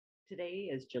Today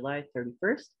is July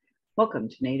 31st. Welcome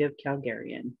to Native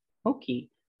Calgarian. Hoki,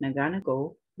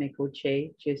 Naganago,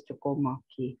 Mekoche,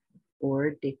 Chestokomaki,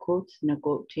 or Dekot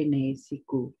Nagotene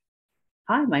Siku.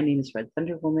 Hi, my name is Red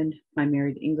Thunder Woman. My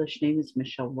married English name is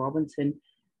Michelle Robinson,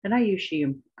 and I use she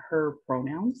and her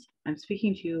pronouns. I'm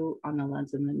speaking to you on the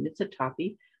lands of the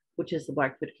Niitsitapi, which is the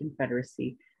Blackfoot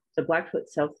Confederacy. The Blackfoot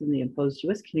south of the imposed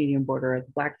US-Canadian border are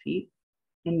the Blackfeet,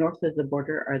 and north of the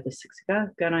border are the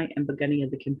Siksika, Gunai, and Piikani of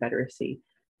the Confederacy.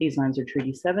 These lands are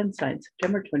Treaty 7, signed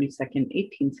September 22nd,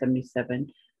 1877,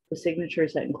 with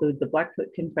signatures that include the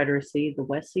Blackfoot Confederacy, the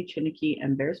Wesley, Chiniki,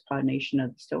 and Bearspaw Nation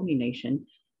of the Stoney Nation,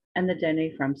 and the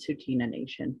Dene from Tsuut'ina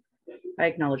Nation. I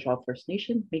acknowledge all First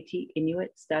Nation, Métis,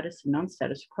 Inuit, status, and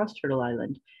non-status across Turtle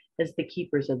Island as the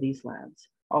keepers of these lands.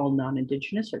 All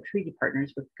non-Indigenous are treaty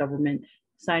partners with government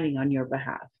signing on your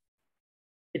behalf.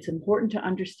 It's important to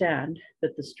understand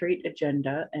that the straight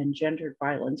agenda and gendered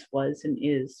violence was and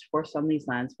is forced on these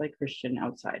lands by Christian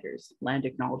outsiders. Land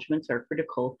acknowledgements are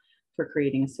critical for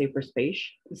creating a safer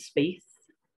space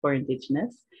for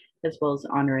Indigenous, as well as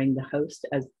honoring the host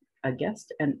as a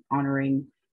guest and honoring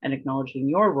and acknowledging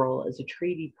your role as a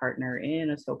treaty partner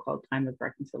in a so-called time of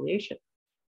reconciliation.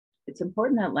 It's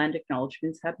important that land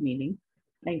acknowledgements have meaning.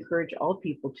 I encourage all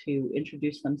people to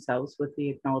introduce themselves with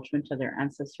the acknowledgement of their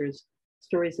ancestors'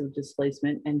 stories of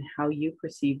displacement and how you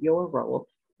perceive your role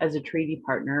as a treaty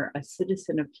partner, a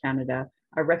citizen of Canada,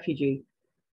 a refugee,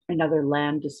 and other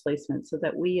land displacement, so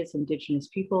that we as Indigenous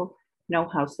people know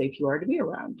how safe you are to be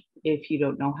around. If you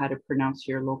don't know how to pronounce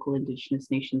your local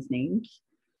Indigenous nation's names,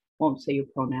 won't say your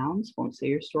pronouns, won't say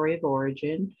your story of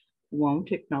origin,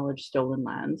 won't acknowledge stolen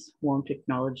lands, won't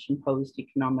acknowledge imposed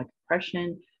economic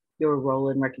oppression, your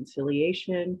role in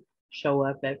reconciliation, show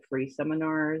up at free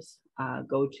seminars,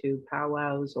 go to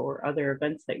powwows or other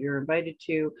events that you're invited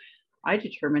to, I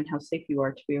determine how safe you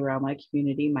are to be around my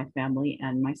community, my family,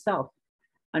 and myself.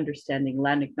 Understanding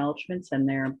land acknowledgements and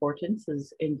their importance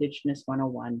is Indigenous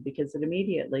 101 because it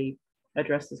immediately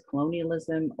addresses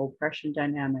colonialism, oppression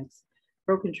dynamics,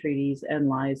 broken treaties, and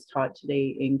lies taught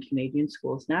today in Canadian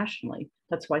schools nationally.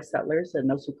 That's why settlers and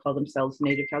those who call themselves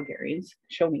Native Calgarians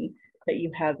show me that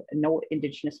you have no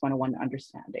Indigenous 101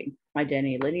 understanding. My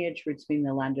Dene lineage roots me in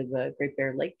the land of the Great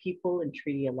Bear Lake people in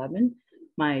Treaty 11.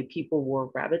 My people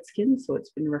wore rabbit skins, so it's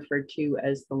been referred to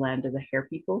as the land of the hair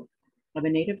people. I'm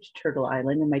a native to Turtle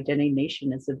Island, and my Dene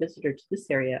nation is a visitor to this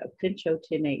area of Pincho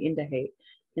Tine Indahe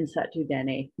in Satu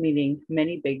Dene, meaning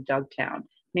many big dog town,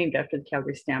 named after the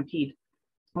Calgary Stampede.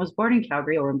 I was born in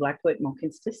Calgary or in Blackfoot,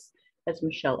 Mohkinstsis, as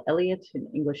Michelle Elliott, an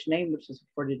English name, which has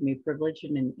afforded me privilege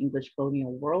in an English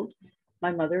colonial world.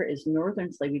 My mother is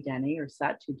Northern Slavey Dene or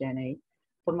Satu Dene,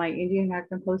 but my Indian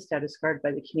Act and Post status card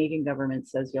by the Canadian government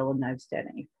says Yellowknives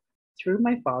Dene. Through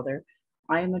my father,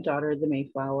 I am a daughter of the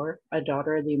Mayflower, a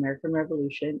daughter of the American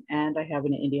Revolution, and I have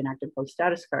an Indian Act and Post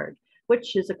status card,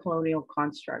 which is a colonial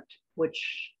construct,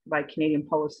 which by Canadian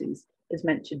policies is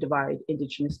meant to divide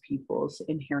Indigenous peoples'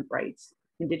 inherent rights.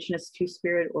 Indigenous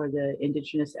Two-Spirit or the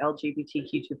Indigenous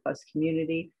LGBTQ2+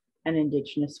 community and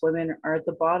Indigenous women are at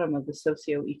the bottom of the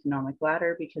socioeconomic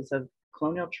ladder because of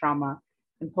colonial trauma,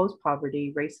 imposed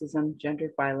poverty, racism,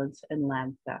 gendered violence, and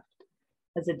land theft.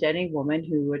 As a Dene woman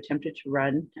who attempted to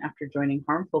run after joining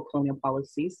harmful colonial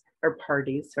parties,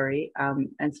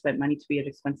 and spent money to be at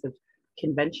expensive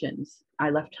conventions, I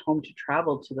left home to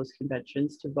travel to those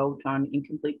conventions to vote on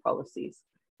incomplete policies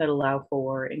that allow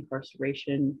for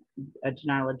incarceration, a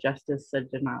denial of justice, a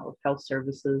denial of health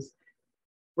services,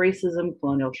 racism,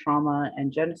 colonial trauma,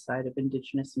 and genocide of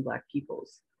Indigenous and Black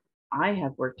peoples. I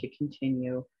have worked to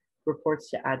continue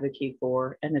reports to advocate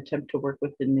for and attempt to work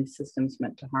within these systems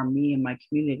meant to harm me and my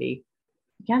community.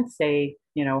 I can't say,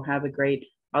 have a great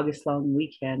August long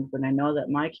weekend when I know that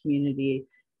my community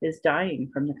is dying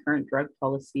from the current drug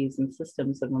policies and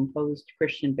systems of imposed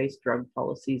Christian-based drug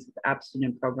policies of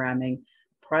abstinent programming,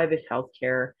 private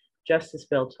healthcare, justice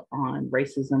built on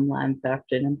racism, land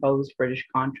theft, and imposed British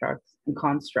contracts and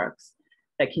constructs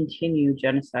that continue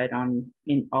genocide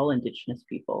in all Indigenous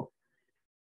people.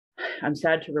 I'm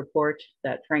sad to report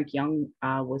that Frank Young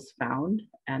was found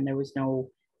and there was no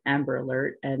Amber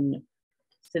Alert. And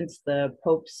since the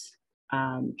Pope's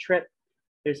trip,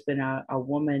 there's been a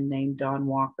woman named Dawn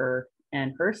Walker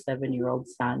and her 7-year-old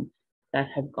son that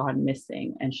have gone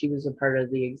missing. And she was a part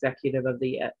of the executive of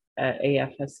the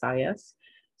AFSIS,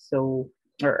 or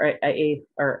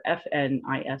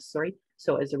FNIS, sorry.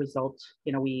 So as a result,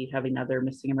 we have another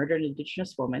missing and murdered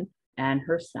Indigenous woman and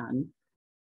her son,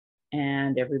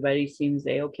 and everybody seems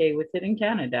A-okay with it in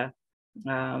Canada.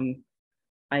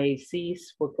 I see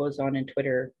what goes on in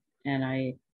Twitter, and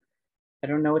I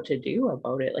don't know what to do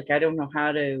about it. Like, I don't know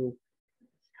how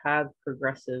have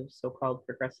progressives, so-called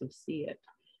progressives, see it.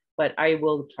 But I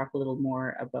will talk a little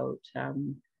more about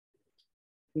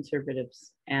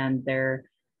conservatives and their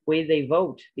way they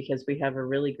vote, because we have a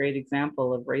really great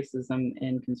example of racism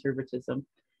and conservatism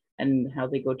and how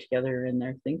they go together in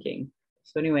their thinking.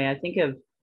 So anyway, I think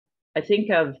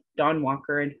of Dawn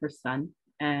Walker and her son,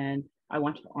 and I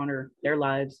want to honor their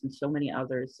lives and so many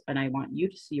others. And I want you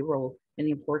to see your role in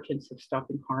the importance of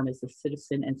stopping harm as a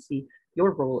citizen and see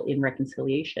your role in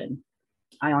reconciliation.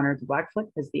 I honor the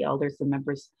Blackfoot as the elders and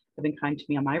members have been kind to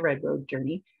me on my Red Road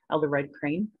journey. Elder Red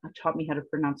Crane taught me how to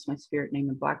pronounce my spirit name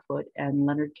in Blackfoot, and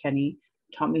Leonard Kenny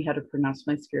taught me how to pronounce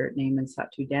my spirit name in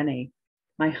Satu Dene.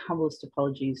 My humblest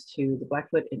apologies to the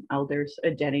Blackfoot and elders,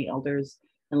 Dene elders,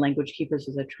 and language keepers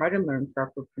as I try to learn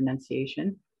proper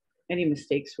pronunciation. Any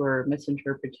mistakes or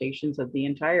misinterpretations of the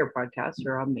entire podcast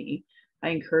are on me. I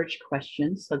encourage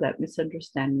questions so that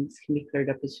misunderstandings can be cleared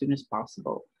up as soon as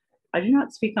possible. I do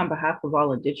not speak on behalf of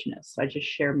all Indigenous. I just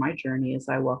share my journey as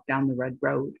I walk down the Red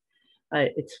Road.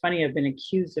 It's funny, I've been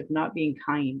accused of not being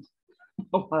kind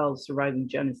while surviving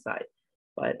genocide,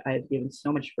 but I've given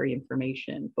so much free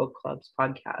information, book clubs,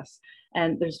 podcasts,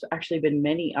 and there's actually been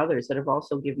many others that have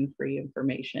also given free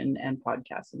information and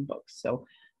podcasts and books. So,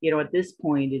 at this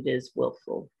point, it is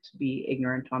willful to be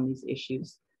ignorant on these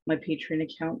issues. My Patreon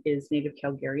account is Native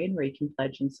Calgarian, where you can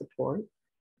pledge and support.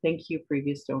 Thank you,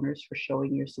 previous donors, for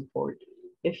showing your support.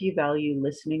 If you value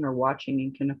listening or watching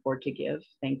and can afford to give,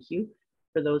 thank you.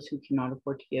 For those who cannot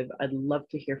afford to give, I'd love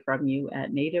to hear from you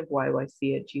at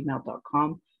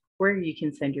nativeyyc@gmail.com, where you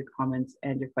can send your comments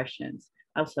and your questions.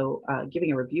 Also,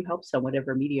 giving a review helps on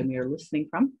whatever medium you're listening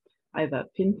from. I have a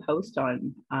pinned post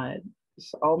on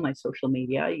all my social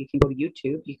media. You can go to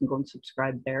YouTube, you can go and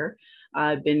subscribe there.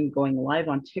 I've been going live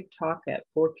on TikTok at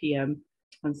 4 p.m.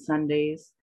 on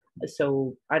Sundays.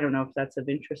 So I don't know if that's of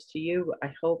interest to you.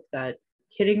 I hope that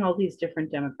hitting all these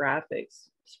different demographics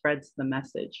spreads the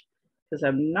message, because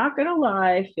I'm not going to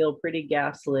lie, I feel pretty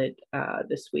gaslit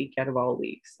this week out of all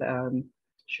weeks.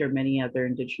 Sure many other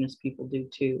Indigenous people do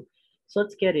too. So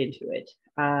let's get into it.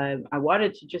 I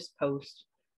wanted to just post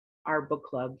our book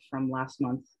club from last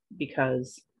month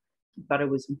because I thought it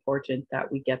was important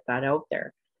that we get that out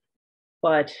there.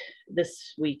 But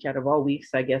this week, out of all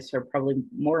weeks, I guess, are probably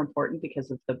more important because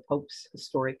of the Pope's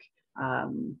historic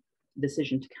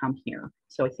decision to come here.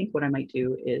 So I think what I might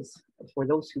do is, for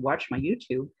those who watch my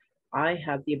YouTube, I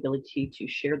have the ability to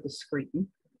share the screen,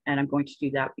 and I'm going to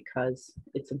do that because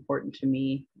it's important to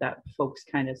me that folks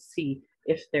kind of see,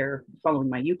 if they're following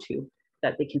my YouTube,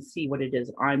 that they can see what it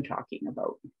is I'm talking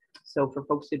about. So for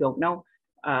folks who don't know,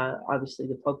 obviously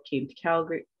the Pope came to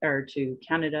Calgary, or to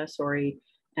Canada, sorry,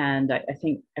 and I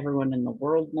think everyone in the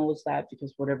world knows that,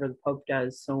 because whatever the Pope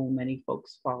does, so many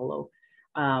folks follow.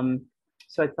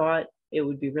 So I thought it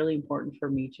would be really important for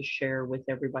me to share with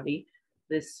everybody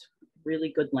this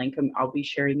really good link. I'll be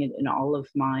sharing it in all of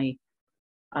my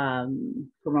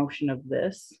promotion of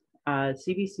this.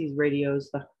 CBC's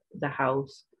radios, the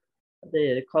House,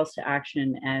 the calls to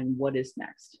action, and what is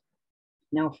next.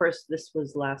 Now, first, this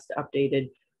was last updated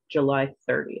July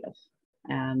 30th,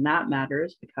 and that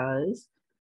matters because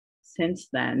since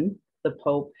then, the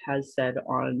Pope has said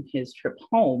on his trip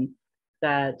home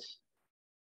that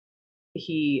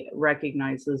he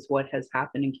recognizes what has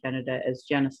happened in Canada as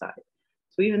genocide.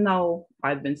 So even though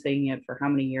I've been saying it for how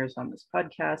many years on this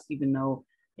podcast, even though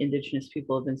Indigenous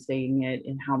people have been saying it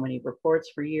in how many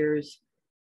reports for years,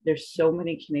 there's so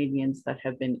many Canadians that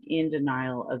have been in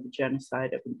denial of the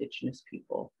genocide of Indigenous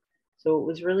people. So it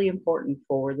was really important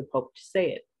for the Pope to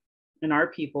say it. And our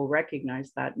people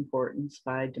recognize that importance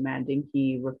by demanding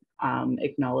he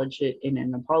acknowledge it in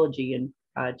an apology in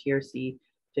TRC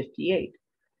 58.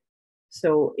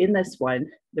 So in this one,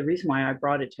 the reason why I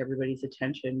brought it to everybody's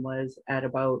attention was at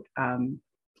about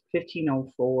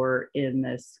 1504, in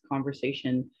this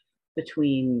conversation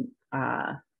between,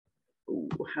 how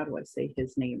do I say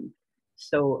his name?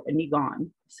 So Nigon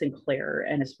Sinclair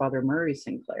and his father Murray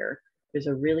Sinclair. There's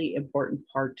a really important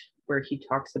part where he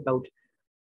talks about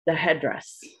the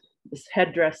headdress, this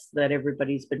headdress that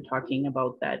everybody's been talking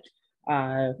about, that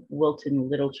Wilton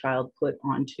Littlechild put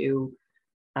onto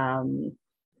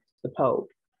the Pope.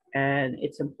 And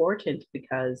it's important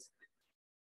because,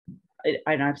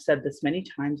 and I've said this many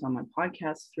times on my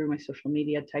podcast, through my social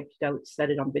media, typed it out, said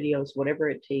it on videos, whatever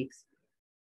it takes.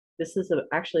 This is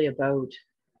actually about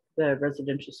the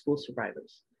residential school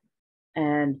survivors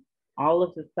and all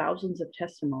of the thousands of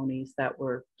testimonies that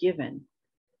were given,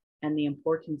 and the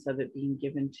importance of it being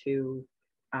given to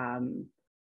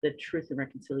the Truth and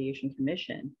Reconciliation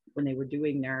Commission when they were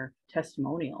doing their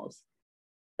testimonials,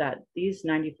 that these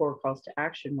 94 calls to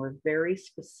action were very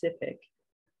specific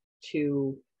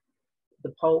to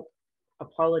the Pope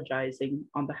apologizing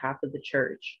on behalf of the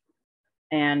church.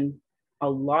 And a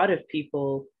lot of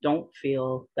people don't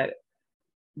feel that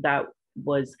that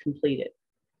was completed,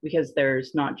 because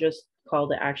there's not just call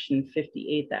to action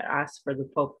 58 that asks for the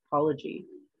Pope apology,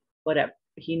 but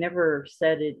he never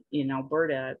said it in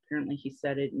Alberta. Apparently he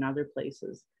said it in other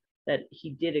places, that he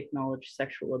did acknowledge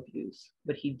sexual abuse,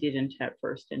 but he didn't at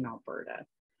first in Alberta.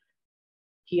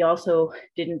 He also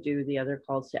didn't do the other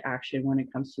calls to action when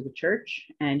it comes to the church,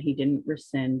 and he didn't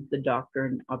rescind the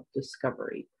doctrine of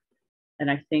discovery. And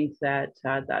I think that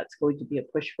that's going to be a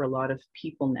push for a lot of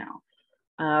people now.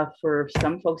 For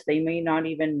some folks, they may not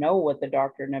even know what the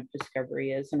doctrine of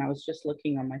discovery is. And I was just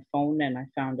looking on my phone and I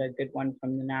found a good one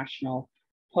from the National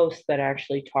Post that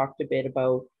actually talked a bit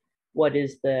about what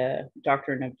is the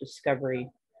doctrine of discovery.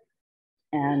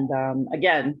 And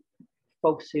again,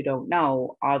 folks who don't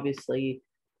know obviously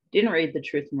didn't read the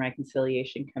Truth and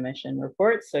Reconciliation Commission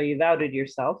report, so you've outed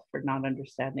yourself for not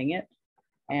understanding it.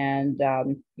 And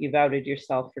you've outed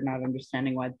yourself for not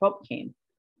understanding why the Pope came.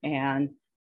 And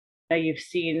now you've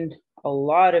seen a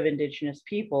lot of Indigenous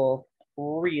people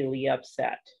really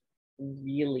upset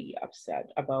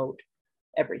about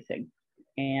everything.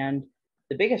 And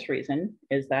the biggest reason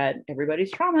is that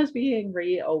everybody's trauma is being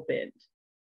reopened.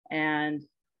 And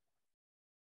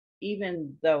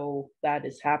even though that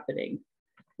is happening,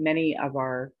 many of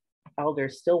our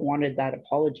elders still wanted that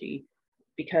apology,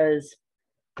 because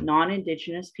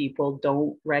non-Indigenous people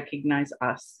don't recognize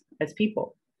us as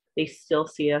people. They still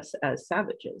see us as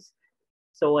savages.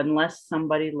 So unless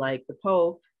somebody like the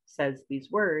Pope says these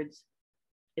words,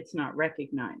 it's not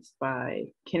recognized by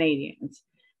Canadians.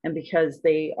 And because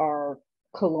they are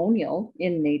colonial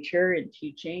in nature and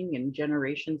teaching and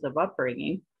generations of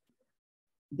upbringing,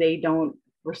 they don't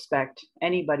respect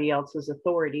anybody else's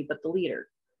authority but the leader.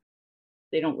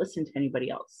 They don't listen to anybody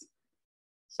else.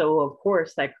 So of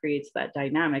course that creates that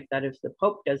dynamic that if the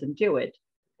Pope doesn't do it,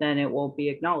 then it won't be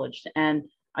acknowledged. And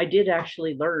I did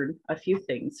actually learn a few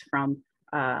things from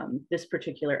this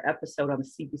particular episode on the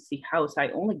CBC House. I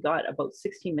only got about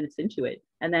 16 minutes into it.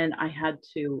 And then I had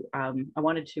to, I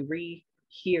wanted to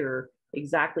rehear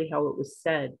exactly how it was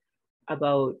said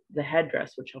about the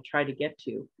headdress, which I'll try to get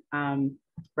to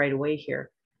right away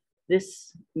here.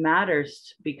 This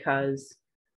matters because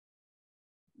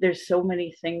there's so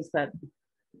many things that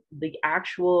the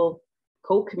actual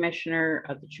co-commissioner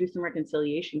of the Truth and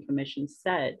Reconciliation Commission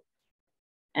said,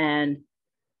 and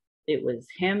it was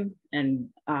him and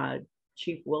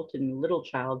Chief Wilton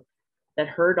Littlechild that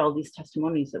heard all these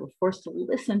testimonies, that were forced to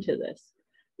listen to this.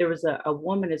 There was a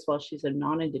woman as well. She's a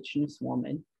non-Indigenous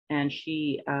woman, and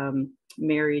she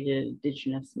married an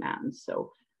Indigenous man.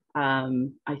 So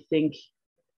I think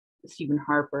Stephen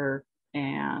Harper,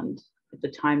 and at the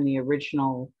time the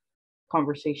original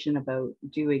conversation about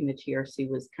doing the TRC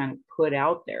was kind of put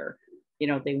out there, you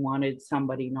know, they wanted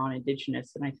somebody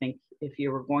non-Indigenous. And I think if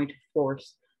you were going to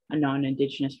force a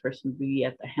non-Indigenous person to be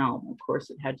at the helm, of course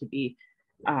it had to be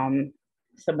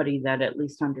somebody that at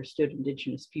least understood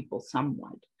Indigenous people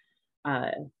somewhat.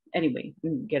 Anyway,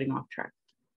 getting off track.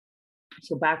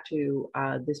 So back to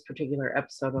this particular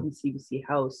episode on the CBC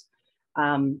House.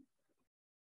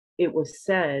 It was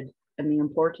said, and the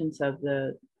importance of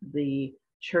the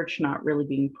church not really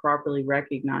being properly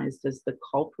recognized as the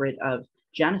culprit of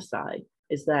genocide,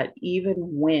 is that even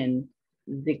when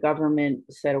the government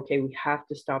said, okay, we have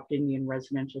to stop Indian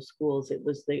residential schools, it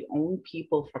was the own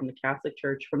people from the Catholic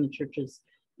Church, from the churches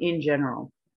in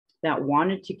general, that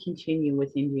wanted to continue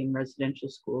with Indian residential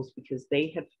schools because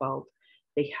they had felt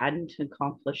they hadn't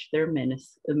accomplished their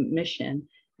mission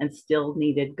and still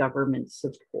needed government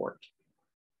support.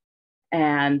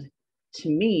 And to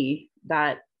me,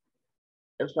 that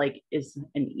is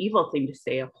an evil thing to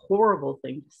say, a horrible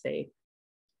thing to say.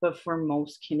 But for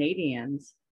most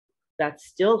Canadians, that's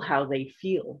still how they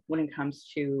feel when it comes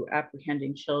to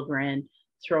apprehending children,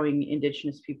 throwing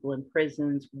Indigenous people in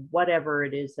prisons, whatever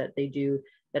it is that they do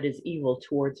that is evil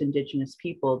towards Indigenous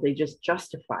people, they just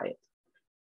justify it.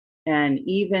 And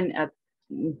even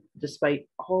despite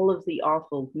all of the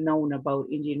awful known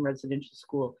about Indian residential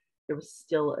school, there was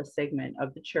still a segment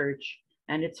of the church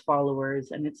and its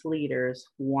followers and its leaders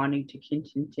wanting to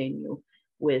continue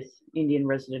with Indian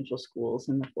residential schools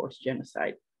and the forced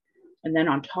genocide. And then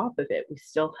on top of it, we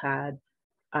still had,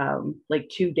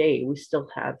 today, we still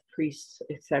have priests,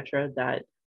 etc., that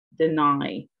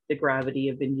deny the gravity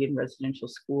of Indian residential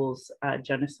schools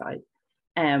genocide.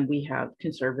 And we have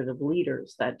conservative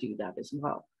leaders that do that as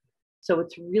well. So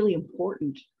it's really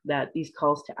important that these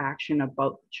calls to action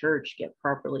about the church get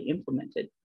properly implemented.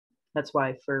 That's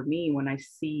why for me, when I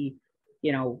see,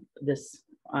 this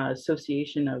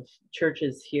association of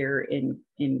churches here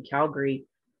in Calgary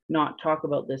not talk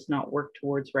about this, not work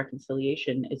towards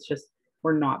reconciliation. It's just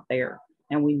we're not there,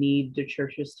 and we need the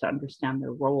churches to understand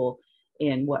their role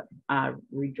in what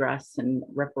redress and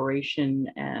reparation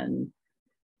and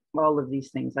all of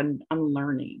these things.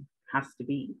 Unlearning has to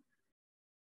be.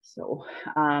 So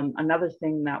another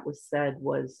thing that was said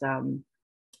was I'm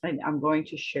going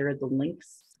to share the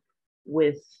links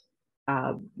with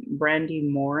Brandy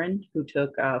Morin, who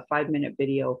took a 5-minute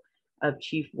video of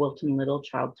Chief Wilton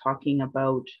Littlechild talking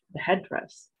about the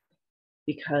headdress,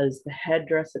 because the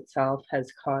headdress itself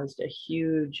has caused a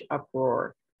huge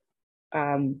uproar.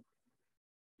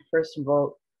 First of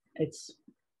all, it's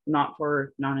not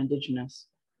for non-Indigenous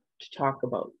to talk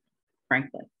about,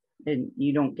 frankly, and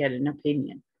you don't get an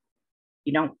opinion.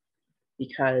 You don't,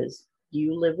 because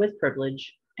you live with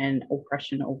privilege and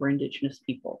oppression over Indigenous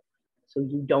people. So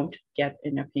you don't get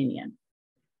an opinion.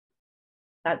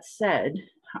 That said,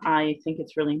 I think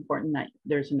it's really important that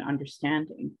there's an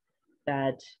understanding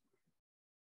that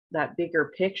that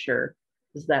bigger picture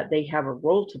is that they have a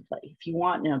role to play. If you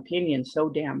want an opinion so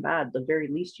damn bad, the very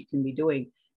least you can be doing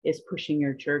is pushing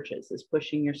your churches, is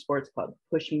pushing your sports club,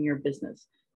 pushing your business,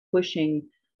 pushing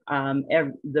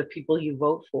the people you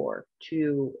vote for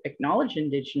to acknowledge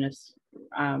Indigenous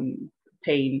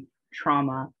pain,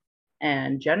 trauma,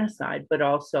 and genocide, but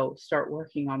also start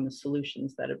working on the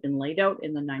solutions that have been laid out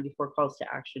in the 94 calls to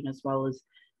action, as well as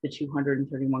the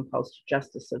 231 calls to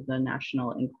justice of the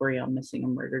National Inquiry on Missing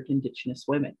and Murdered Indigenous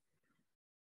Women.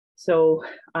 So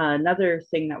another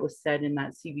thing that was said in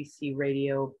that CBC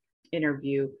radio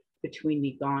interview between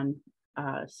Egon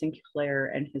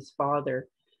Sinclair and his father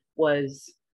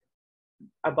was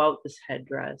about this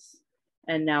headdress.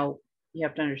 And now you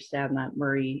have to understand that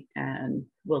Murray and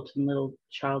Wilton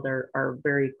Littlechild are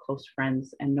very close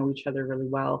friends and know each other really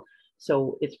well.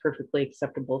 So it's perfectly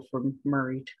acceptable for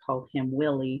Murray to call him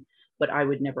Willie, but I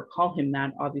would never call him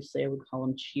that. Obviously, I would call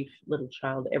him Chief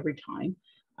Littlechild every time.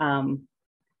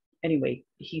 Anyway,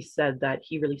 he said that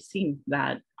he really seen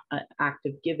that act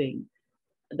of giving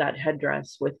that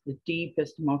headdress with the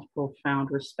deepest, most profound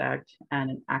respect and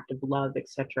an act of love,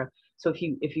 etc. So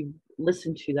if you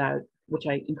listen to that, which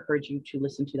I encourage you to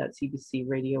listen to that CBC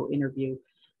radio interview,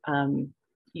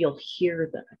 you'll hear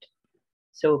that.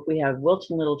 So if we have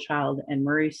Wilton Littlechild and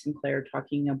Murray Sinclair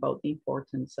talking about the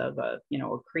importance of a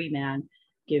Cree man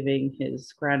giving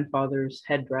his grandfather's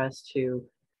headdress to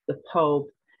the Pope,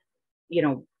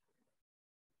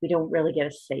 we don't really get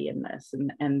a say in this.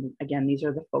 And again, these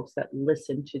are the folks that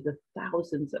listen to the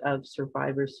thousands of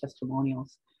survivors'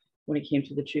 testimonials when it came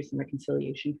to the Truth and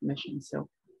Reconciliation Commission. So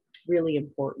really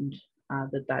important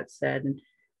that that's said. And,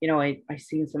 I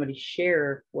seen somebody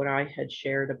share what I had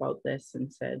shared about this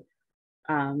and said,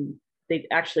 they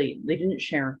didn't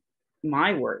share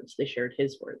my words, they shared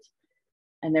his words.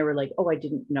 And they were like, oh, I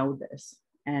didn't know this.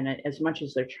 And as much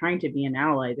as they're trying to be an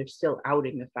ally, they're still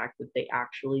outing the fact that they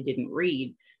actually didn't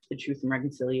read the Truth and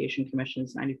Reconciliation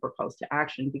Commission's 94 calls to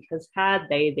action, because had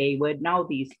they would know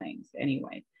these things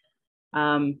anyway.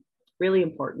 Really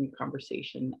important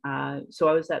conversation. So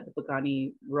I was at the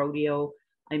Piikani Rodeo.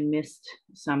 I missed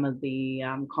some of the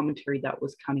commentary that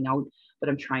was coming out, but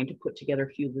I'm trying to put together a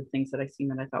few of the things that I seen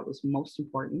that I thought was most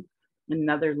important.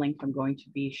 Another link I'm going to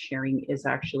be sharing is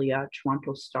actually a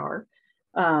Toronto Star.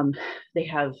 They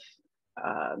have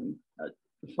a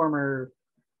former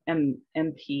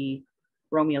MP,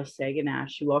 Romeo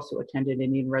Saganash, who also attended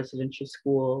Indian residential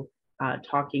school,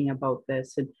 talking about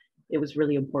this. And it was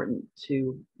really important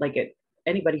to,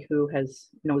 anybody who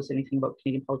knows anything about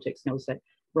Canadian politics knows that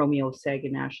Romeo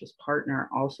Saganash's partner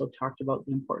also talked about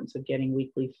the importance of getting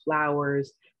weekly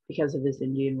flowers because of his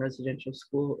Indian residential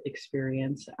school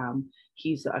experience.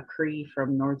 He's a Cree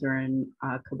from northern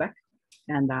Quebec,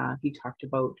 and he talked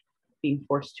about being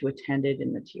forced to attend it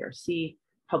in the TRC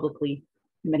publicly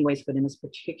in many ways, but in this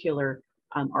particular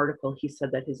article, he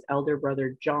said that his elder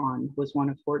brother, John, was one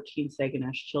of 14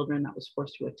 Saganash children that was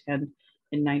forced to attend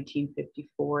in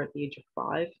 1954 at the age of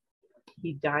 5.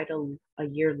 He died a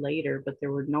year later, but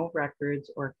there were no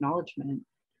records or acknowledgement.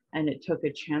 And it took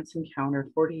a chance encounter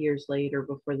 40 years later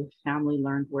before the family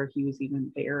learned where he was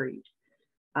even buried.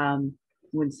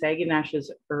 When Saganash's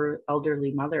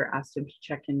elderly mother asked him to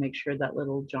check and make sure that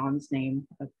little John's name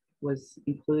was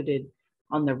included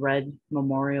on the red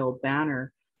memorial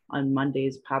banner on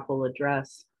Monday's papal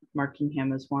address, marking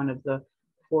him as one of the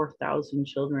 4,000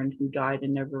 children who died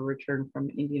and never returned from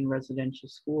Indian residential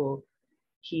school,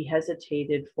 he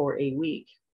hesitated for a week.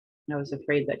 I was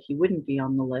afraid that he wouldn't be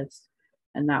on the list,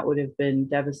 and that would have been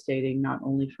devastating, not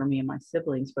only for me and my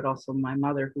siblings, but also my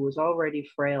mother, who was already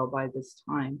frail by this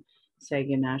time.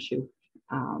 Saganash, who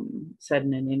said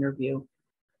in an interview.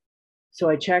 So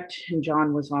I checked, and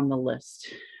John was on the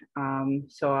list.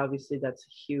 So obviously that's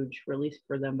a huge release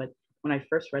for them. But when I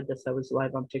first read this, I was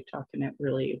live on TikTok, and it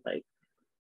really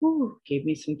gave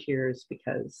me some tears,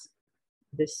 because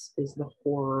this is the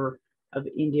horror of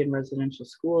Indian residential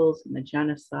schools and the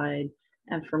genocide.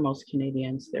 And for most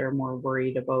Canadians, they're more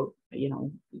worried about,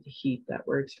 the heat that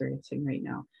we're experiencing right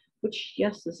now, which,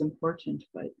 yes, is important.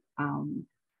 But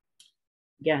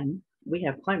again, we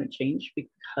have climate change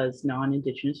because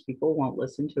non-Indigenous people won't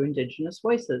listen to Indigenous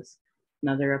voices.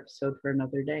 Another episode for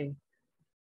another day.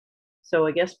 So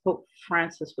I guess Pope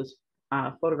Francis was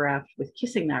photographed with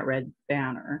kissing that red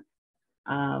banner.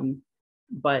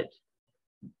 But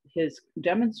his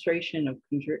demonstration of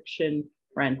contrition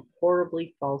ran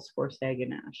horribly false for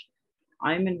Saginash.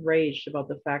 I'm enraged about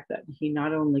the fact that he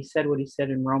not only said what he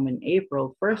said in Rome in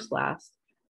April 1st last,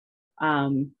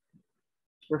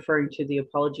 referring to the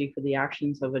apology for the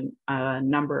actions of a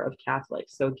number of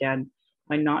Catholics. So again,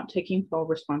 by not taking full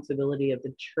responsibility of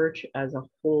the church as a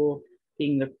whole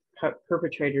being the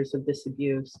perpetrators of this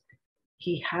abuse,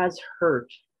 he has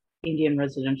hurt Indian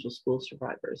residential school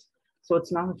survivors. So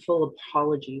it's not a full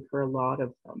apology for a lot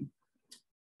of them.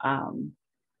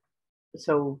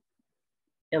 So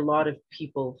a lot of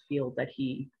people feel that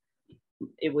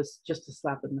it was just a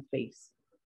slap in the face.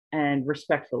 And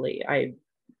respectfully,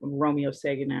 Romeo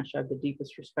Saginash, I have the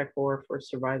deepest respect for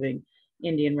surviving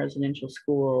Indian residential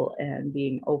school and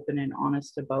being open and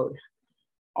honest about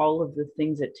all of the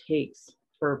things it takes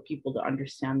for people to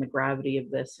understand the gravity of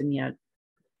this, and yet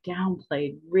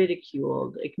downplayed,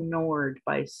 ridiculed, ignored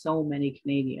by so many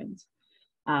Canadians.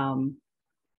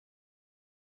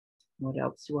 What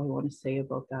else do I want to say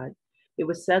about that? It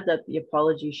was said that the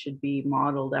apology should be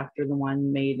modeled after the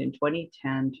one made in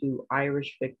 2010 to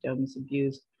Irish victims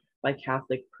abused by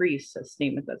Catholic priests, a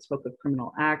statement that spoke of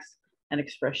criminal acts and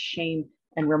expressed shame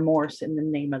and remorse in the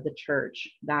name of the church.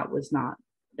 That was not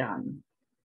done.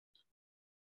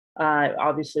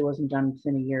 Obviously wasn't done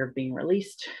within a year of being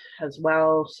released as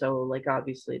well. So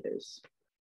obviously there's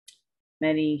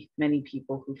many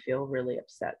people who feel really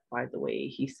upset by the way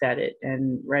he said it.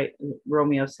 And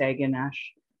Romeo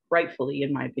Saginash, rightfully,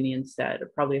 in my opinion, said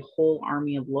probably a whole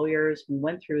army of lawyers who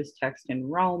went through his text in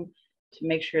Rome to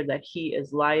make sure that he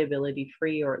is liability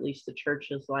free, or at least the church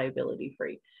is liability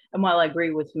free. And while I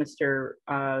agree with Mr.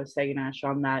 Saginash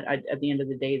on that, at the end of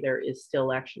the day, there is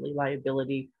still actually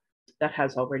liability that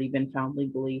has already been found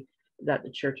legally that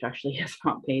the church actually has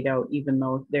not paid out, even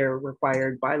though they're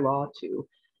required by law to,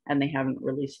 and they haven't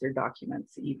released their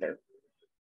documents either.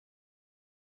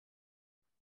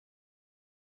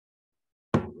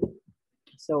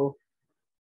 So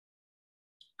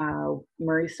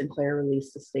Murray Sinclair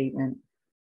released a statement,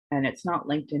 and it's not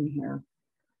linked in here,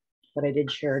 but I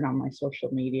did share it on my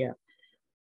social media.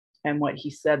 And what he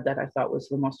said that I thought was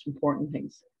the most important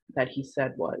things that he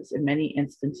said was, in many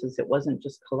instances, it wasn't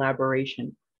just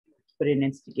collaboration, but an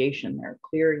instigation. There are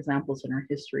clear examples in our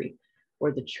history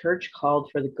where the church called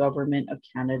for the government of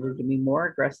Canada to be more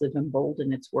aggressive and bold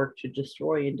in its work to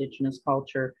destroy Indigenous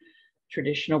culture,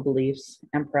 traditional beliefs,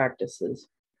 and practices.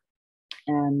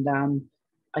 And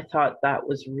I thought that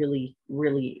was really,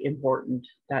 really important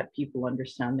that people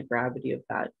understand the gravity of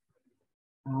that.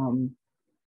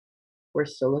 We're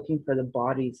still looking for the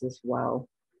bodies as well.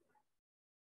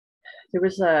 There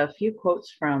was a few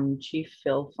quotes from Chief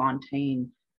Phil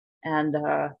Fontaine, and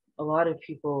a lot of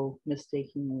people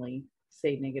mistakenly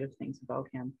say negative things about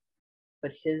him.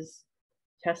 But his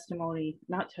testimony,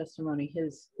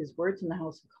 his words in the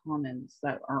House of Commons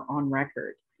that are on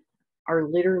record are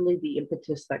literally the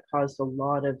impetus that caused a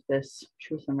lot of this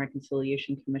Truth and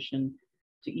Reconciliation Commission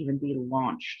to even be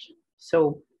launched.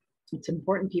 So it's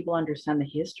important people understand the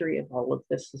history of all of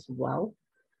this as well.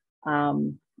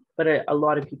 But a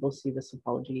lot of people see this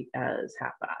apology as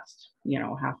half-assed,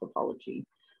 half apology.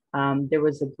 There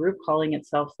was a group calling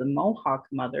itself the Mohawk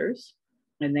Mothers,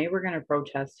 and they were going to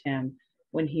protest him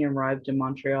when he arrived in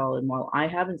Montreal. And while I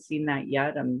haven't seen that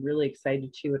yet, I'm really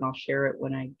excited to, and I'll share it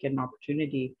when I get an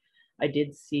opportunity. I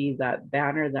did see that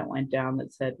banner that went down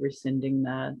that said rescinding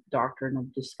the doctrine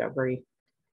of discovery.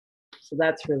 So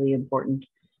that's really important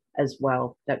as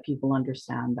well, that people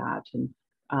understand that. And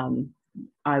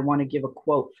I want to give a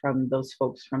quote from those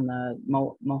folks from the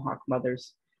Mohawk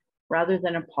Mothers. Rather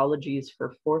than apologies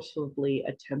for forcibly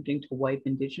attempting to wipe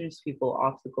Indigenous people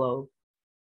off the globe,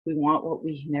 we want what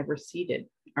we never ceded,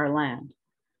 our land.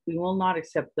 We will not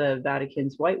accept the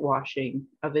Vatican's whitewashing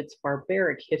of its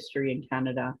barbaric history in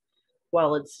Canada,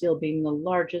 while it's still being the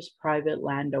largest private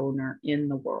landowner in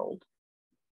the world,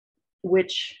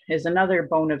 which is another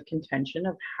bone of contention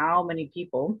of how many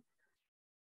people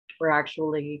we're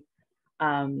actually,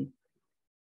 um,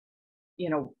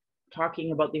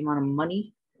 talking about the amount of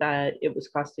money that it was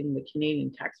costing the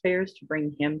Canadian taxpayers to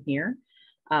bring him here.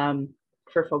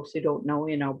 For folks who don't know,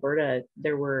 in Alberta,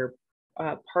 there were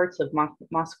parts of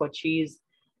Musqueam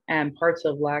and parts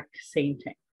of Lac Saint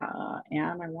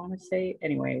Anne, I want to say.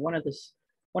 Anyway, one of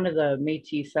the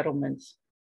Métis settlements.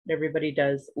 Everybody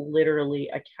does literally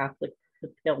a Catholic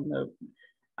pilgrimage.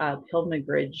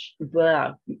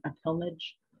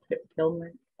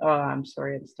 Oh, I'm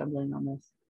sorry, I'm stumbling on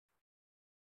this.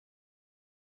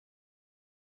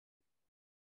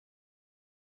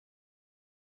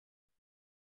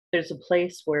 There's a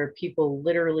place where people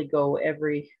literally go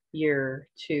every year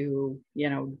to,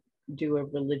 do a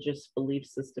religious belief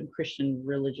system, Christian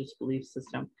religious belief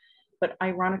system. But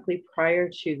ironically, prior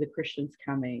to the Christians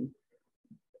coming,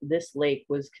 this lake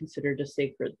was considered a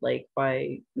sacred lake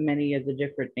by many of the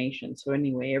different nations. So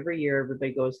anyway, every year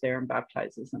everybody goes there and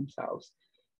baptizes themselves.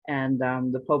 And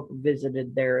the Pope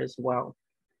visited there as well.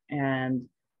 And,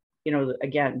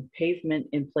 again, pavement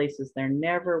in places there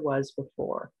never was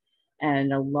before.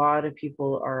 And a lot of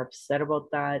people are upset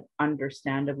about that.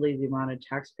 Understandably, the amount of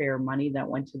taxpayer money that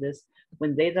went to this,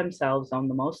 when they themselves own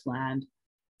the most land,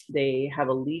 they have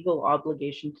a legal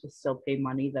obligation to still pay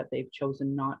money that they've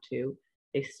chosen not to.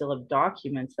 They still have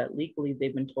documents that legally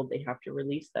they've been told they have to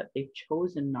release that they've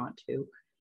chosen not to.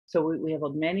 So we have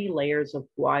many layers of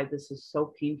why this is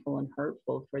so painful and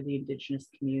hurtful for the Indigenous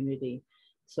community.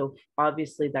 So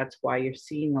obviously that's why you're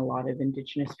seeing a lot of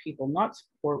Indigenous people not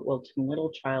support Wilton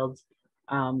Littlechild's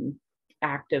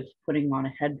act of putting on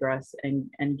a headdress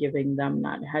and giving them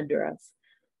that headdress.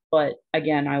 But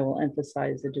again, I will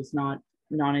emphasize it is not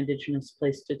non-Indigenous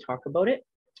place to talk about it,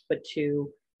 but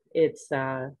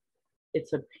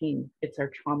it's a pain. It's our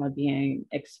trauma being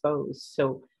exposed.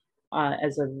 So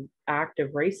as an act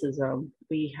of racism,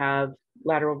 we have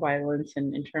lateral violence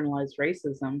and internalized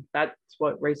racism. That's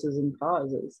what racism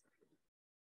causes.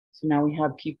 So now we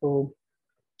have people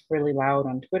really loud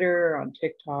on Twitter, on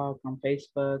TikTok, on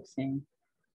Facebook saying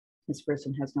this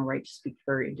person has no right to speak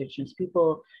for Indigenous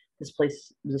people. This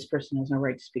person has no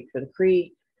right to speak for the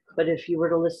Cree. But if you were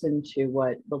to listen to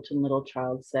what Wilton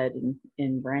Littlechild said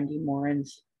in Brandy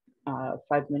Morin's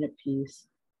 5-minute piece,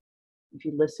 if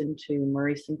you listen to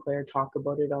Murray Sinclair talk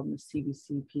about it on the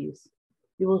CBC piece,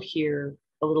 you will hear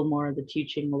a little more of the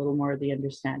teaching, a little more of the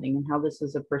understanding, and how this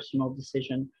is a personal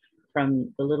decision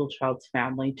from the Littlechild's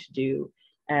family to do.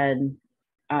 And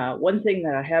one thing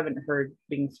that I haven't heard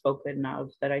being spoken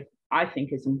of that I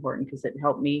think is important, because it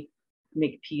helped me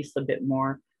make peace a bit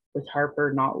more with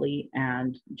Harper Notley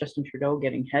and Justin Trudeau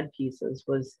getting headpieces,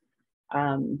 was,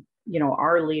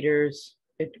 our leaders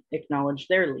acknowledge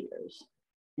their leaders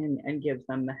and give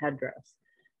them the headdress.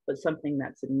 But something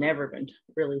that's never been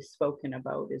really spoken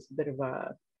about is a bit of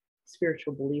a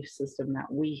spiritual belief system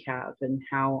that we have, and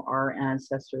how our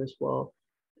ancestors will,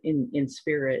 in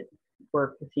spirit,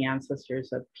 work with the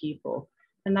ancestors of people.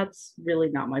 And that's really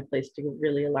not my place to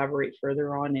really elaborate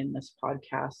further on in this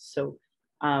podcast. So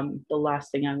the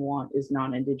last thing I want is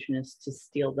non-Indigenous to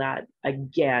steal that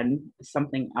again,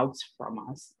 something else from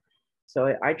us.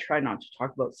 So I try not to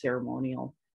talk about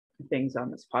ceremonial things on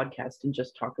this podcast and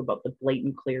just talk about the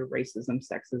blatant, clear racism,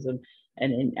 sexism,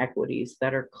 and inequities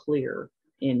that are clear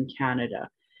in Canada.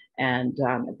 And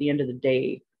at the end of the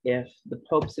day, if the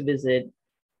Pope's visit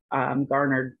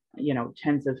garnered,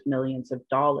 tens of millions of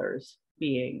dollars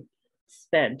being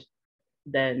spent,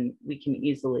 then we can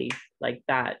easily, like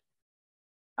that,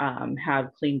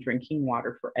 have clean drinking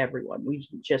water for everyone. We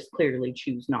just clearly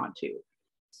choose not to.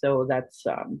 So that's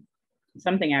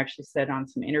something I actually said on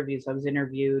some interviews. I was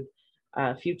interviewed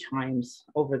a few times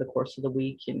over the course of the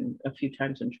week, and a few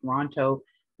times in Toronto,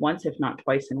 once if not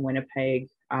twice in Winnipeg.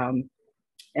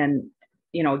 And,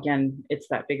 again, it's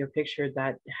that bigger picture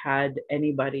that had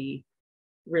anybody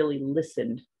really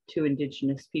listened to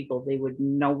Indigenous people, they would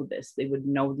know this, they would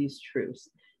know these truths.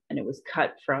 And it was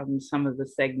cut from some of the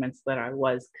segments that I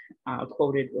was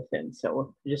quoted within.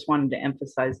 So I just wanted to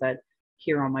emphasize that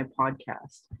here on my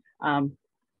podcast.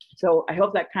 So I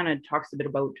hope that kind of talks a bit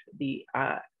about the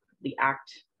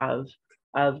act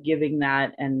of giving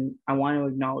that. And I want to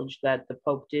acknowledge that the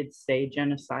Pope did say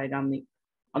genocide on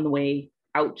the way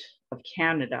out of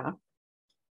Canada,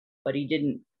 but he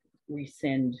didn't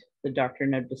rescind the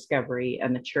doctrine of discovery,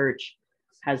 and the church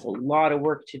has a lot of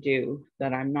work to do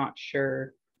that I'm not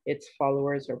sure its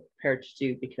followers are prepared to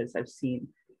do, because I've seen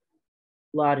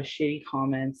a lot of shitty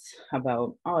comments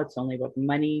about, oh, it's only about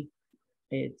money.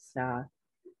 It's,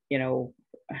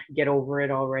 get over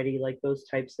it already, like those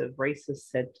types of racist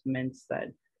sentiments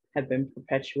that have been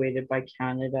perpetuated by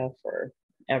Canada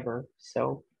forever.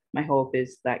 So my hope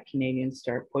is that Canadians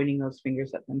start pointing those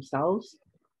fingers at themselves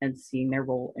and seeing their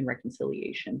role in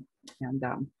reconciliation. And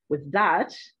with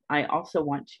that, I also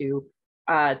want to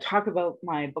talk about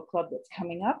my book club that's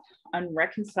coming up.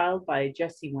 Unreconciled by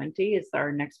Jesse Wente is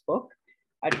our next book.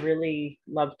 I'd really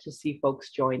love to see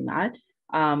folks join that.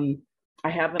 I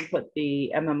haven't put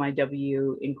the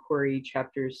MMIW inquiry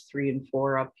chapters 3 and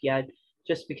 4 up yet,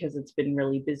 just because it's been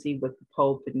really busy with the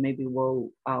Pope, and maybe we'll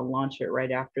launch it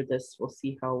right after this. We'll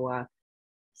see how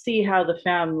the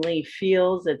family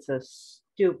feels. It's a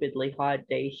stupidly hot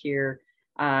day here,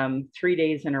 3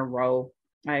 days in a row.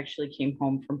 I actually came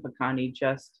home from Piikani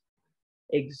just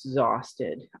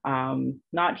exhausted.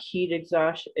 Not heat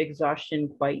exhaustion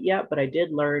quite yet, but I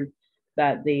did learn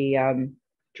that the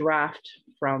draft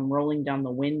from rolling down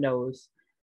the windows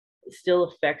still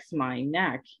affects my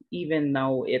neck, even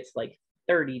though it's like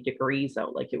 30 degrees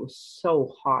out. Like, it was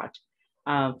so hot.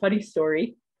 Funny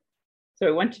story. So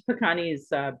I went to Piikani's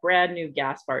brand new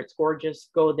gas bar. It's gorgeous.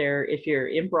 Go there. If you're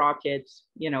in Brockett,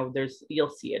 you'll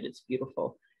see it. It's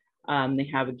beautiful. They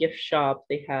have a gift shop.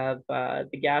 They have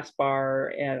the gas bar,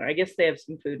 and I guess they have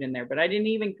some food in there, but I didn't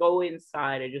even go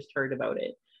inside. I just heard about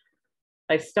it.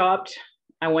 I stopped.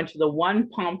 I went to the one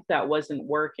pump that wasn't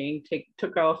working,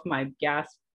 took off my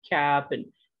gas cap and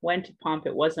went to pump.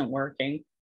 It wasn't working.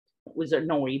 I was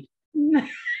annoyed.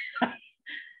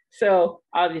 So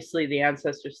obviously the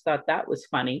ancestors thought that was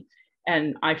funny.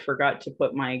 And I forgot to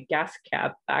put my gas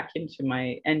cap back into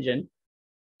my engine,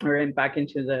 or back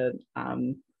into the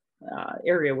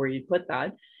area where you put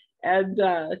that, and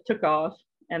took off.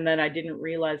 And then I didn't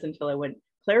realize until I went,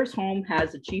 Claire's home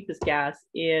has the cheapest gas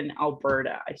in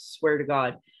Alberta, I swear to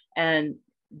God. And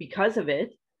because of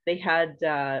it, they had,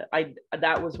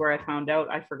 that was where I found out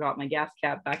I forgot my gas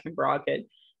cap back in Brockett.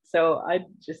 So I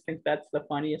just think that's the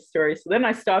funniest story. So then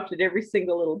I stopped at every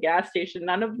single little gas station.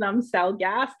 None of them sell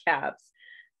gas caps.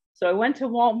 So I went to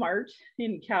Walmart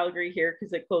in Calgary here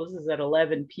because it closes at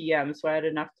 11 p.m. So I had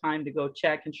enough time to go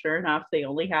check. And sure enough, they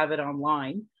only have it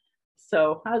online.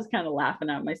 So I was kind of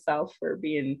laughing at myself for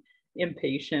being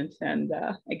impatient. And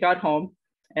I got home.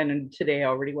 And today I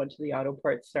already went to the auto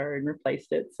parts store and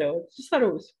replaced it. So I just thought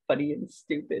it was funny and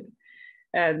stupid.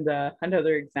 And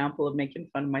another example of making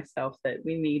fun of myself, that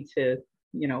we need to,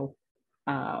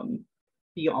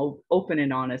 be all open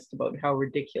and honest about how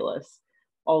ridiculous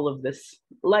all of this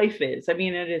life is. I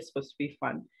mean, it is supposed to be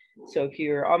fun. So if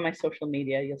you're on my social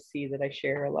media, you'll see that I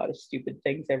share a lot of stupid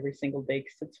things every single day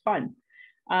because it's fun.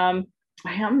 I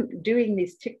am doing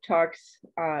these TikToks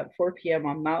at 4 p.m.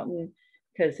 on Mountain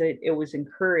because it was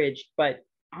encouraged, but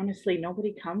honestly,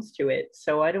 nobody comes to it.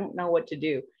 So I don't know what to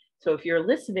do. So if you're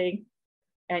listening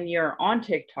and you're on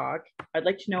TikTok, I'd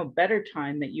like to know a better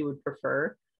time that you would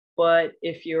prefer. But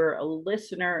if you're a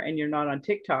listener and you're not on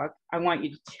TikTok, I want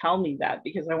you to tell me that,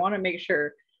 because I want to make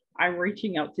sure I'm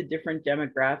reaching out to different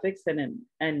demographics and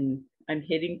I'm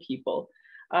hitting people.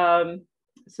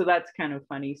 So that's kind of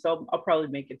funny. So I'll probably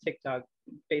make a TikTok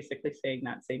basically saying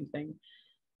that same thing.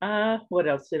 What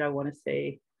else did I want to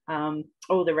say?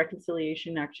 The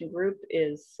Reconciliation Action Group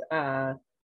is, I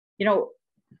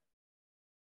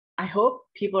hope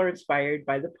people are inspired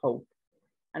by the Pope,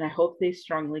 and I hope they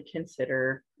strongly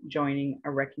consider joining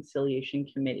a reconciliation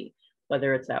committee,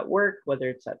 whether it's at work, whether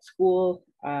it's at school,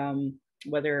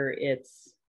 whether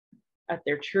it's at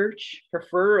their church,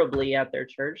 preferably at their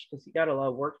church, because you got a lot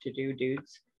of work to do,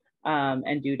 dudes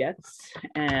and dudettes,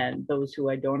 and those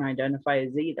who I don't identify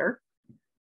as either.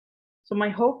 So my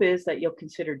hope is that you'll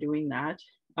consider doing that,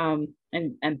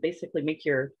 and basically make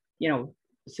your,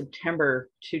 September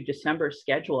to December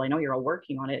schedule. I know you're all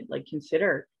working on it. Like,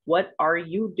 consider, what are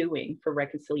you doing for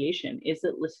reconciliation? Is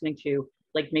it listening to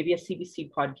like maybe a CBC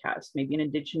podcast, maybe an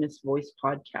Indigenous voice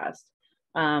podcast,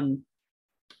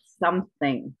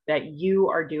 something that you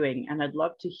are doing? And I'd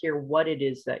love to hear what it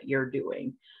is that you're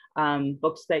doing.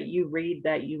 Books that you read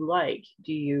that you like.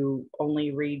 Do you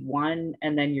only read one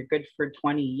and then you're good for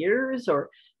 20 years? Or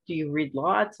do you read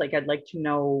lots? Like, I'd like to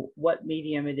know what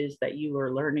medium it is that you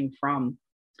are learning from.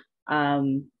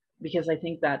 Because I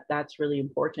think that that's really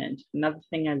important. Another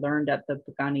thing I learned at the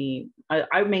Piikani,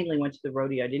 I mainly went to the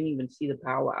rodeo. I didn't even see the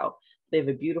powwow. They have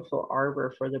a beautiful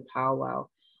arbor for the powwow,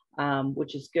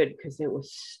 which is good because it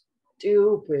was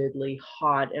stupidly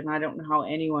hot, and I don't know how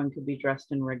anyone could be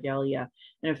dressed in regalia.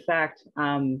 And in fact,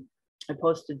 I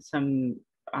posted some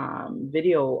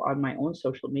video on my own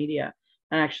social media,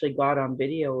 and actually got on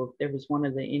video. There was one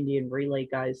of the Indian relay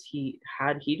guys, he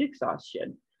had heat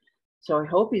exhaustion. So I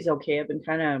hope he's okay. I've been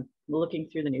kind of looking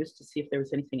through the news to see if there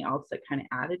was anything else that kind of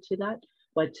added to that.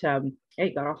 But he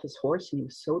got off his horse and he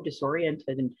was so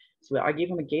disoriented. And so I gave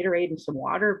him a Gatorade and some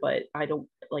water, but I don't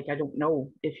like, I don't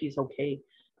know if he's okay.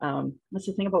 That's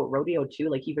the thing about rodeo too.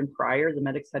 Like even prior, the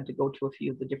medics had to go to a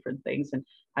few of the different things, and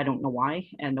I don't know why,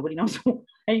 and nobody knows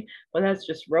why. But that's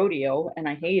just rodeo, and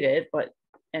I hate it. But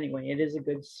anyway, it is a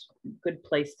good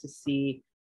place to see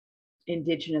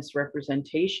Indigenous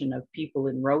representation of people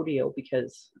in rodeo,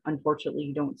 because unfortunately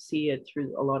you don't see it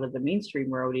through a lot of the mainstream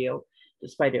rodeo,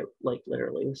 despite it like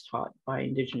literally was taught by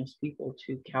Indigenous people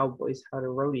to cowboys how to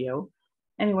rodeo.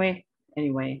 Anyway,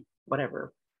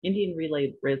 whatever. Indian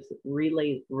races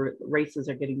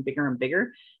are getting bigger and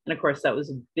bigger. And of course, that was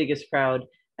the biggest crowd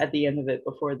at the end of it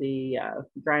before the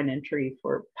grand entry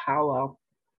for powwow.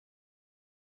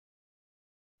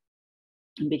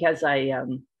 And because I've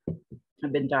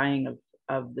been dying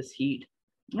of this heat.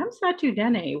 I'm Satu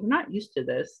Dene. We're not used to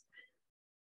this.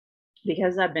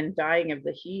 Because I've been dying of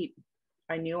the heat,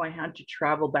 I knew I had to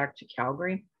travel back to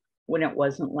Calgary when it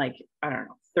wasn't like, I don't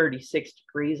know, 36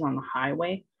 degrees on the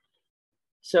highway.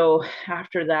 So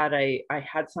after that, I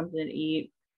had something to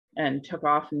eat and took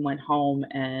off and went home.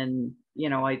 And, you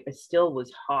know, I still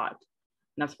was hot.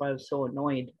 And that's why I was so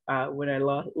annoyed when I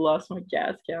lost my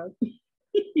gas count.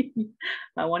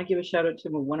 I want to give a shout out to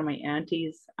one of my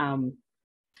aunties.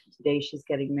 Today she's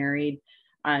getting married.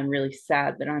 I'm really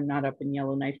sad that I'm not up in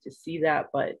Yellowknife to see that,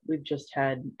 but we've just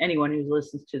had, anyone who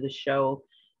listens to the show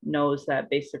knows that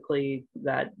basically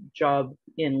that job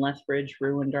in Lethbridge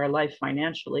ruined our life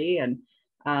financially. And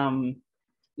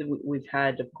we've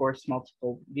had, of course,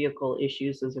 multiple vehicle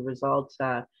issues as a result.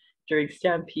 During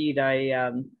Stampede,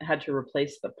 I had to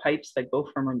replace the pipes that go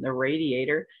from the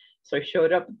radiator. So I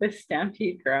showed up at the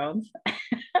Stampede grounds.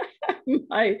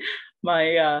 my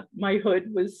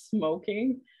hood was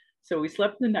smoking. So we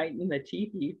slept the night in the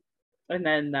teepee, and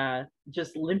then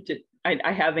just limped it.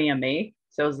 I have AMA,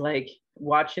 so I was like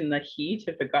watching the heat.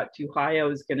 If it got too high, I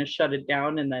was going to shut it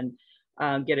down and then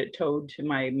get it towed to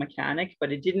my mechanic,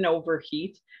 but it didn't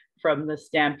overheat from the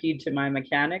Stampede to my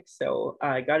mechanic. So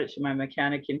I got it to my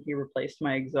mechanic and he replaced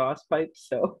my exhaust pipe.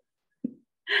 So,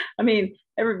 I mean,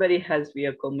 everybody has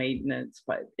vehicle maintenance,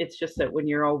 but it's just that when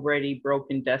you're already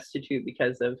broke and destitute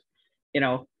because of, you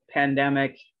know,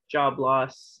 pandemic, job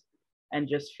loss, and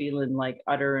just feeling like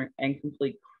utter and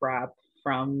complete crap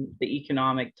from the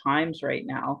economic times right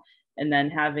now, and then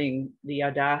having the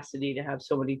audacity to have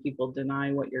so many people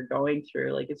deny what you're going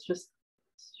through, like it's just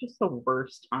the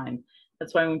worst time.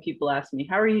 That's why when people ask me,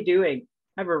 how are you doing?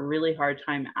 I have a really hard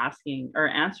time asking or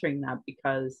answering that,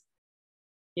 because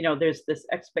you know, there's this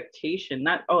expectation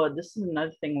that, oh, this is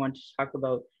another thing I want to talk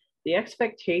about, the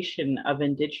expectation of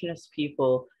Indigenous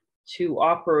people to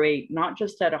operate not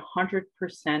just at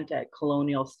 100% at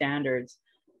colonial standards,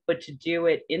 but to do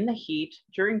it in the heat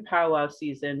during powwow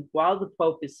season while the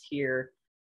Pope is here.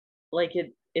 Like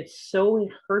it's so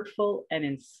hurtful and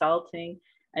insulting,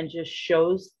 and just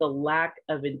shows the lack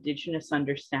of Indigenous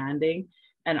understanding.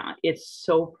 And it's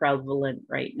so prevalent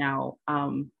right now.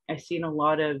 I've seen a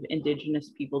lot of Indigenous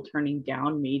people turning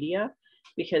down media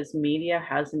because media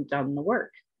hasn't done the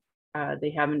work.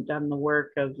 They haven't done the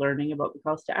work of learning about the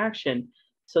calls to action.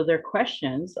 So their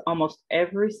questions, almost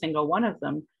every single one of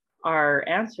them, are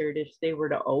answered if they were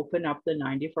to open up the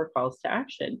 94 calls to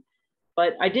action.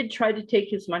 But I did try to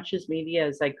take as much as media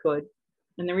as I could.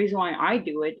 And the reason why I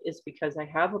do it is because I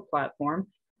have a platform,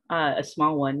 a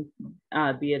small one,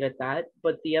 be it at that.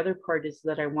 But the other part is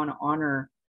that I want to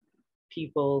honor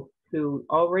people who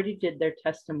already did their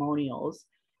testimonials.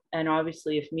 And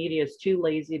obviously, if media is too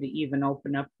lazy to even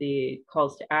open up the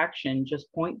calls to action,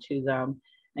 just point to them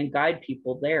and guide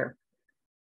people there.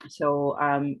 So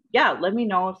yeah, let me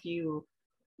know if you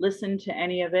listen to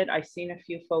any of it. I've seen a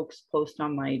few folks post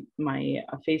on my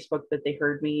Facebook that they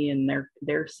heard me in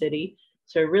their city.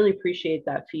 So I really appreciate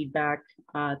that feedback.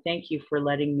 Thank you for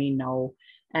letting me know.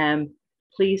 And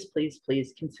please, please,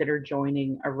 please consider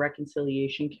joining a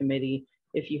reconciliation committee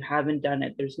if you haven't done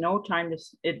it. There's no time to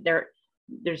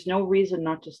there's no reason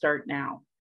not to start now.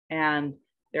 And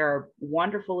there are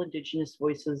wonderful Indigenous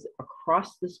voices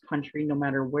across this country, no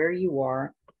matter where you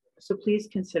are. So please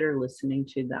consider listening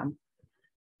to them.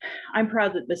 I'm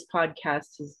proud that this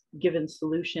podcast has given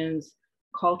solutions,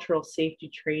 cultural safety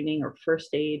training, or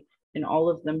first aid, and all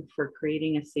of them for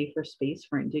creating a safer space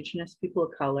for Indigenous people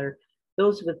of color,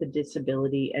 those with a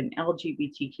disability, and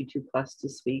LGBTQ2+ to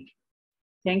speak.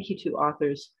 Thank you to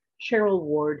authors Cheryl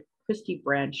Ward, Christy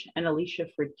Branch, and Alicia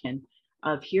Fridkin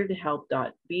of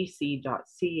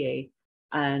heretohelp.bc.ca.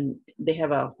 And they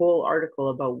have a whole article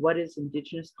about what is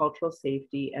Indigenous cultural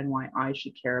safety and why I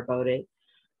should care about it.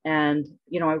 And,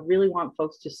 you know, I really want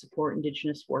folks to support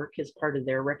Indigenous work as part of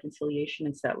their reconciliation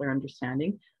and settler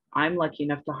understanding. I'm lucky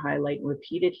enough to highlight and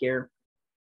repeat it here,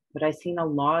 but I've seen a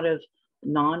lot of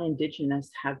non-Indigenous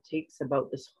have takes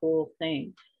about this whole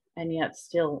thing and yet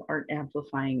still aren't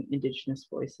amplifying Indigenous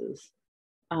voices.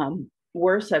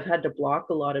 Worse, I've had to block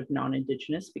a lot of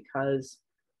non-Indigenous because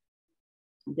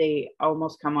they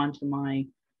almost come onto my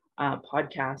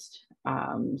podcast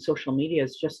social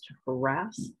medias just to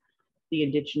harass the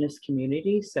Indigenous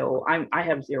community. So I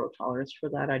have zero tolerance for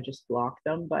that. I just block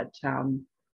them. But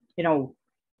you know,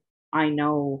 I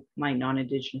know my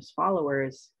non-Indigenous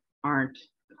followers aren't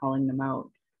calling them out,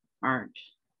 aren't,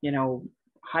 you know,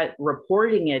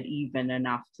 reporting it even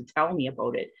enough to tell me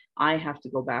about it. I have to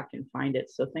go back and find it.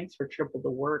 So thanks for triple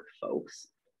the work, folks.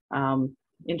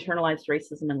 Internalized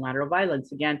racism and lateral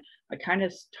violence. Again, I kind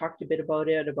of talked a bit about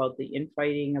it, about the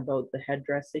infighting, about the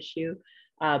headdress issue.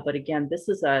 But again, this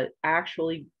is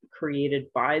actually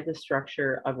created by the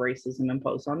structure of racism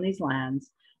imposed on these lands.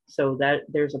 So that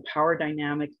there's a power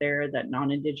dynamic there that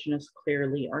non-Indigenous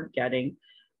clearly aren't getting.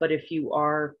 But if you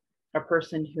are a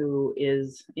person who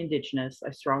is Indigenous,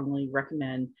 I strongly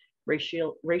recommend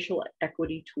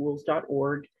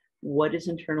racialequitytools.org. What is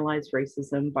Internalized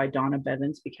Racism by Donna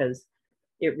Bevins, because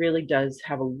it really does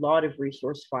have a lot of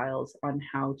resource files on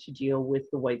how to deal with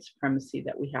the white supremacy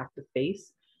that we have to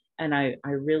face. And I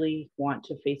really want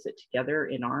to face it together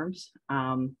in arms.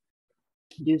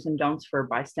 Do's and don'ts for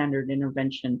bystander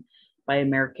intervention by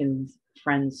American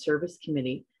Friends Service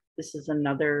Committee. This is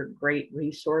another great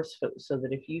resource so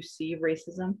that if you see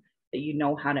racism, that you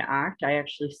know how to act. I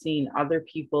actually seen other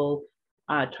people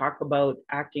talk about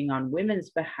acting on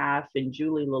women's behalf, and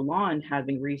Julie Lalonde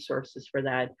having resources for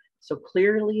that. So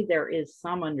clearly there is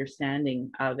some understanding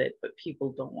of it, but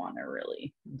people don't want to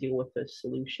really deal with the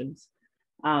solutions.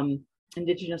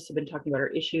 Indigenous have been talking about our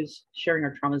issues, sharing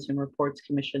our traumas in reports,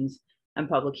 commissions, and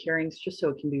public hearings, just so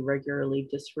it can be regularly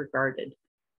disregarded.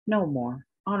 No more.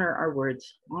 Honor our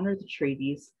words, honor the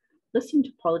treaties, listen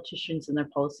to politicians and their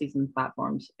policies and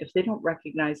platforms. If they don't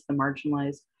recognize the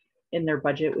marginalized in their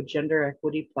budget with gender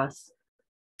equity plus,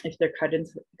 if they're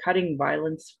cutting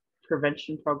violence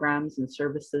prevention programs and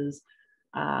services,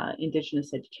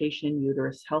 Indigenous education,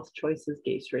 uterus health choices,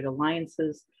 gay straight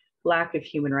alliances, lack of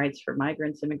human rights for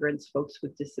migrants, immigrants, folks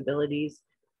with disabilities,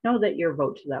 know that your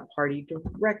vote to that party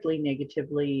directly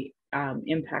negatively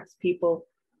impacts people,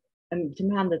 and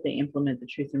demand that they implement the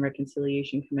Truth and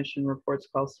Reconciliation Commission reports,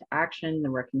 calls to action, the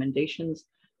recommendations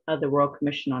of the Royal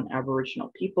Commission on Aboriginal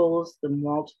Peoples, the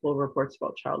multiple reports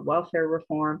about child welfare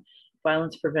reform,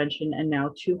 violence prevention, and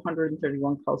now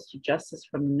 231 calls to justice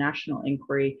from the National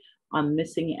Inquiry on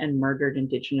Missing and Murdered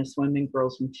Indigenous Women,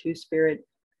 Girls, and Two-Spirit.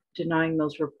 Denying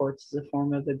those reports is a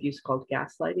form of abuse called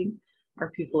gaslighting. Our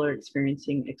people are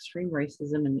experiencing extreme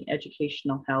racism in the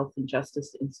educational, health, and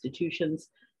justice institutions,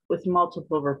 with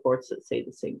multiple reports that say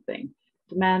the same thing.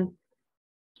 Demand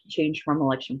change from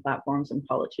election platforms and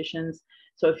politicians.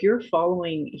 So if you're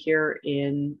following here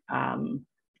in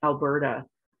Alberta,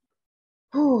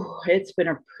 it's been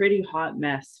a pretty hot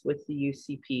mess with the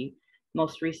UCP.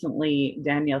 Most recently,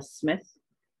 Danielle Smith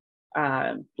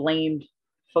blamed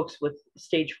folks with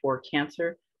stage 4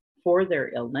 cancer for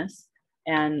their illness.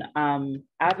 And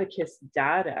Abacus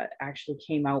data actually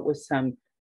came out with some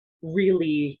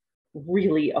really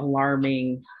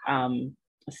alarming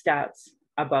stats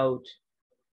about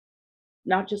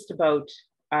not just about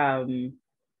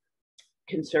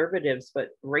conservatives,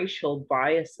 but racial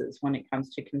biases when it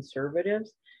comes to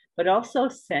conservatives, but also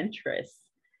centrists,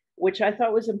 which I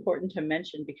thought was important to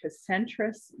mention, because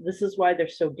centrists, this is why they're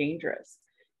so dangerous,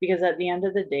 because at the end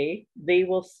of the day, they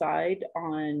will side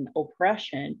on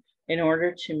oppression in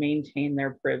order to maintain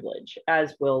their privilege,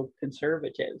 as will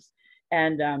conservatives.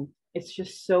 And it's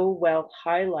just so well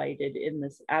highlighted in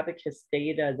this Abacus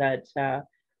data that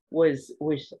was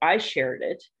I shared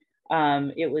it.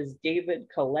 It was David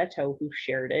Coletto who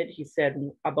shared it. He said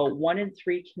about 1 in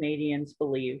 3 Canadians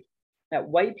believe that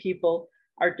white people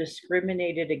are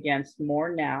discriminated against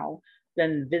more now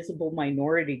than visible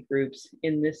minority groups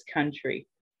in this country.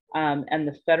 And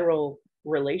the federal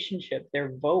relationship,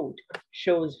 their vote,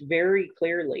 shows very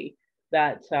clearly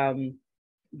that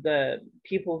the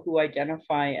people who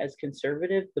identify as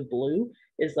conservative, the blue,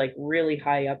 is like really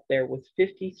high up there, with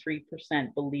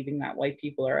 53% believing that white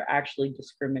people are actually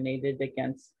discriminated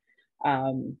against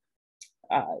in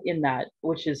that,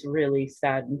 which is really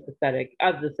sad and pathetic,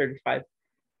 of the 35%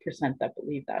 that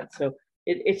believe that. So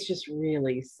it's just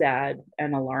really sad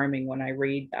and alarming when I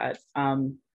read that.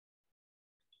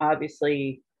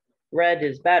 Obviously, red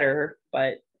is better,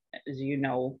 but as you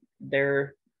know,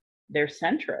 they're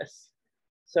centrists.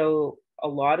 So a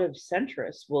lot of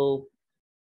centrists will,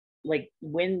 like,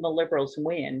 when the liberals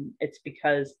win, it's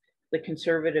because the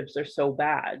conservatives are so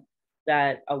bad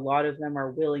that a lot of them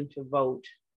are willing to vote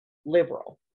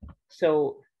liberal.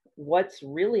 So what's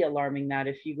really alarming, that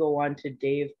if you go on to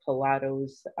Dave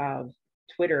Pilato's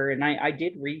Twitter, and I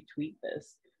did retweet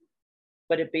this,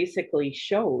 but it basically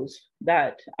shows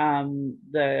that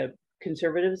the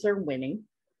conservatives are winning,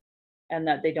 and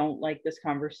that they don't like this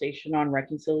conversation on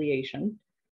reconciliation,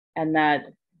 and that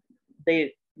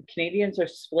Canadians are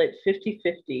split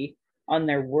 50-50 on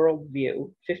their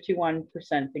worldview. 51%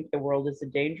 think the world is a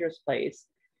dangerous place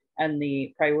and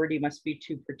the priority must be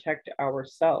to protect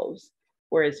ourselves,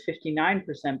 whereas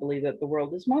 59% believe that the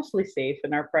world is mostly safe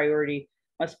and our priority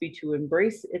must be to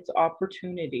embrace its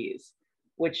opportunities,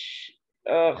 which,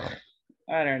 I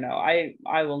don't know.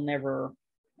 I will never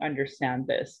understand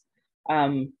this.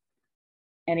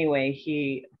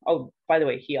 Anyway, by the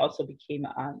way, he also became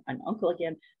an uncle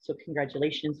again. So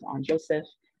congratulations on Joseph.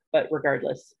 But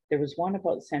regardless, there was one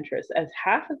about centrists. As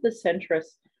half of the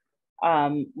centrist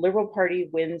Liberal Party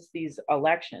wins these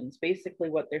elections, basically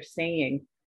what they're saying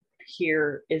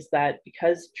here is that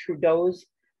because Trudeau's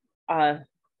the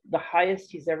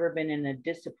highest he's ever been in a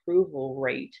disapproval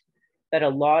rate, that a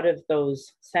lot of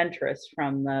those centrists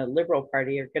from the Liberal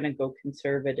Party are going to go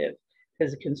conservative,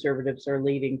 because the Conservatives are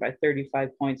leading by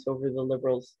 35 points over the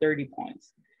Liberals' 30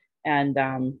 points. And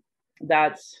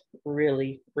that's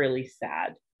really, really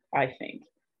sad, I think,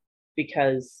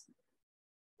 because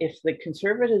if the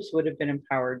Conservatives would have been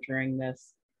empowered during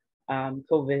this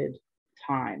COVID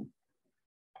time,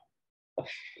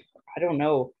 I don't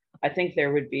know. I think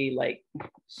there would be like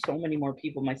so many more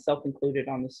people, myself included,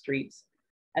 on the streets.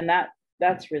 And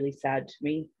that's really sad to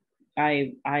me.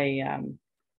 I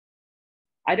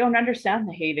don't understand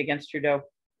the hate against Trudeau.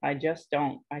 I just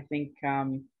don't. I think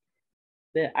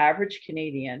the average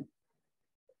Canadian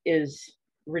is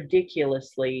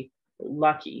ridiculously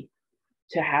lucky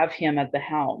to have him at the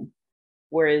helm.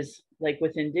 Whereas, like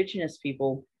with Indigenous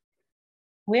people,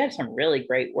 we have some really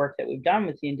great work that we've done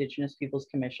with the Indigenous Peoples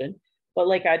Commission. But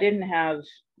like, I didn't have,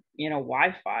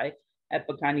 Wi-Fi at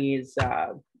Piikani's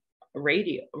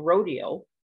rodeo.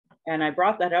 And I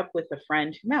brought that up with a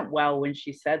friend who meant well when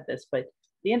she said this, but at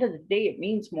the end of the day, it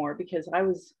means more because I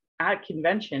was at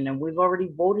convention and we've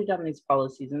already voted on these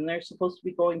policies and they're supposed to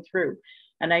be going through.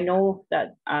 And I know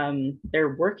that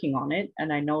they're working on it.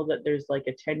 And I know that there's like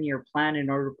a 10-year plan in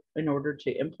order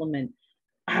to implement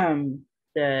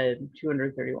the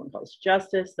 231 calls to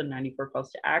justice, the 94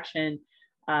 calls to action,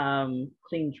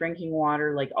 clean drinking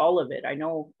water, like all of it. I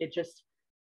know it just,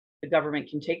 the government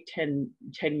can take 10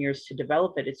 years to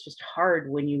develop it. It's just hard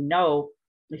when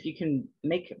if you can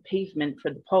make a pavement for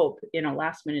the Pope in a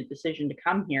last minute decision to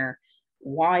come here,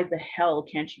 why the hell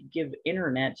can't you give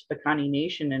internet to Piikani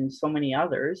Nation and so many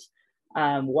others?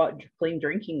 Clean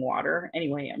drinking water.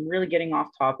 Anyway, I'm really getting off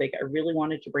topic. I really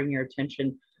wanted to bring your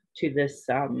attention to this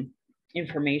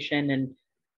information. And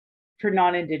for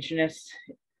non-Indigenous,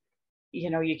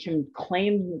 you can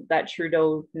claim that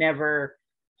Trudeau never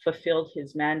fulfilled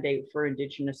his mandate for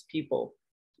Indigenous people,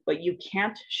 but you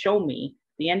can't show me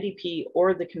the NDP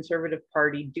or the Conservative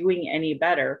Party doing any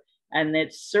better, and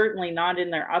it's certainly not in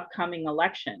their upcoming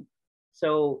election.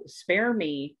 So spare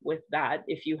me with that.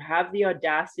 If you have the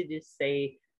audacity to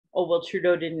say, oh, well,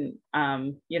 Trudeau didn't,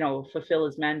 fulfill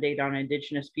his mandate on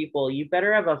Indigenous people, you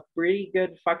better have a pretty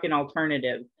good fucking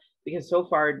alternative, because so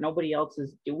far nobody else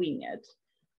is doing it.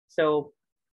 So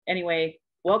anyway,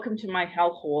 welcome to my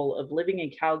hellhole of living in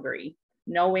Calgary,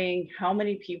 knowing how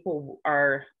many people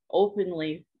are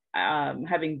openly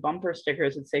having bumper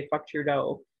stickers that say fuck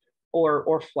Trudeau,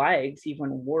 or flags,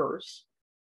 even worse.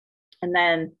 And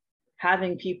then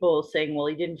having people saying, well,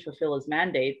 he didn't fulfill his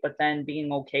mandate, but then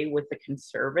being okay with the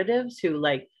Conservatives who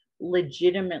like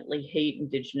legitimately hate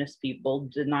Indigenous people,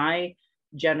 deny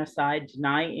genocide,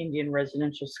 deny Indian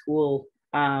residential school,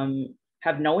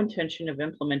 have no intention of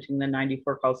implementing the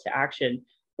 94 calls to action.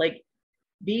 Like,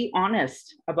 be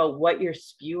honest about what you're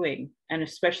spewing, and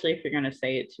especially if you're going to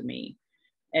say it to me.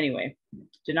 Anyway,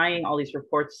 denying all these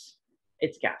reports,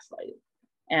 it's gaslighting.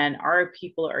 And our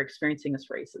people are experiencing this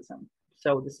racism.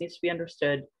 So this needs to be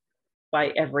understood by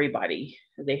everybody.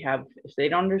 If they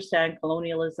don't understand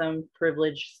colonialism,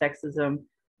 privilege, sexism,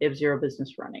 they have zero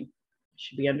business running. It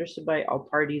should be understood by all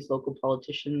parties, local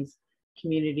politicians,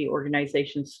 community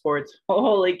organizations, sports.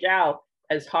 Holy cow,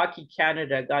 as Hockey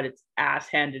Canada got its ass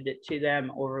handed it to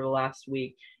them over the last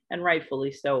week, and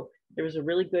rightfully so. There was a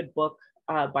really good book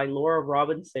by Laura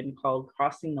Robinson called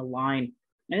Crossing the Line,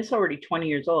 and it's already 20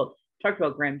 years old. Talked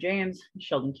about Graham James,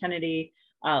 Sheldon Kennedy,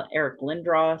 Eric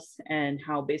Lindros, and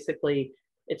how basically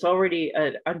it's already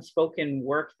an unspoken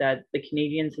work that the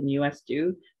Canadians and US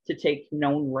do to take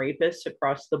known rapists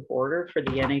across the border for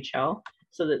the NHL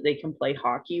so that they can play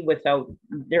hockey without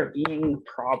there being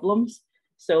problems.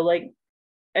 So like,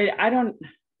 I don't,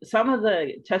 some of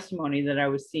the testimony that I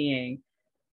was seeing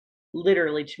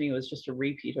literally to me was just a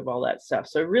repeat of all that stuff.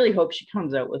 So I really hope she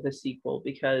comes out with a sequel,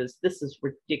 because this is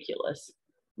ridiculous,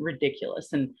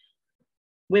 ridiculous. And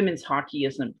women's hockey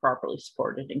isn't properly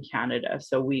supported in Canada.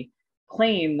 So we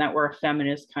claim that we're a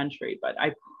feminist country, but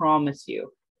I promise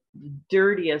you, the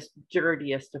dirtiest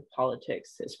of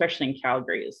politics, especially in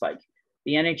Calgary, is like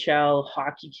the NHL,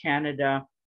 Hockey Canada,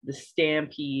 the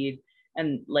Stampede,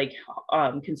 and like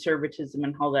conservatism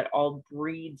and how that all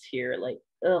breeds here. Like,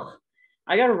 ugh.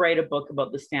 I got to write a book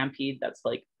about the Stampede that's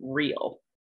like real.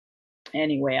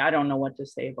 Anyway, I don't know what to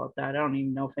say about that. I don't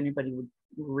even know if anybody would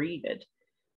read it.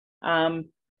 A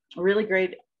really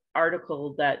great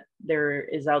article that there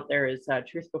is out there is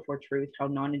Truth Before Truth, how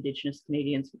non-Indigenous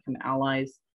Canadians become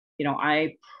allies. You know,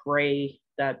 I pray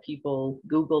that people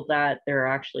Google that. There are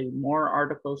actually more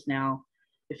articles now.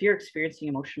 If you're experiencing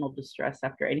emotional distress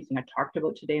after anything I talked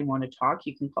about today and want to talk,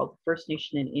 you can call the First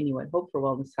Nation and Inuit Hope for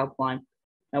Wellness Helpline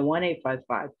at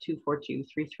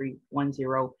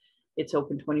 1-855-242-3310. It's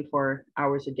open 24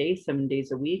 hours a day, 7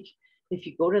 days a week. If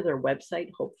you go to their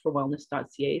website,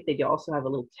 hopeforwellness.ca, they also have a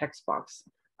little text box.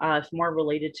 If more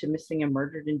related to missing and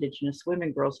murdered Indigenous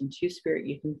women, girls, and Two-Spirit,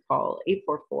 you can call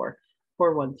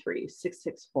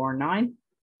 844-413-6649.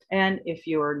 And if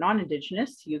you're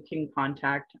non-Indigenous, you can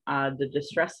contact the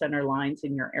distress center lines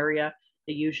in your area.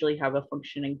 They usually have a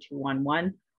functioning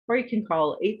 211, or you can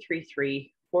call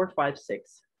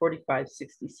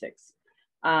 833-456-4566.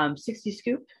 60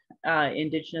 Scoop,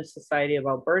 Indigenous Society of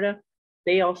Alberta,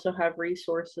 they also have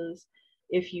resources.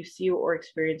 If you see or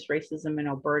experience racism in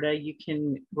Alberta, you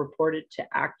can report it to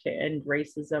ACT to End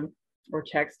Racism, or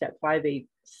text at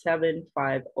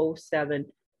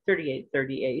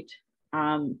 587-507-3838.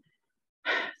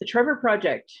 The Trevor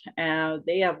Project,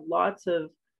 they have lots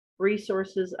of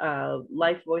resources,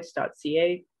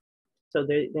 lifevoice.ca. So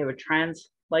they have a trans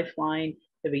lifeline,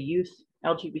 they have a youth,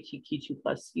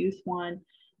 LGBTQ2+ youth one.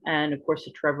 And of course,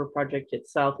 the Trevor Project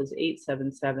itself is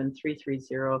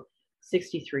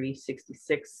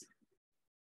 877-330-6366.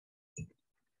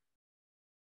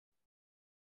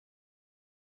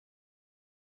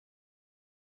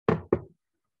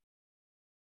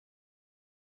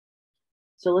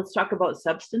 So let's talk about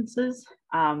substances.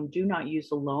 Do not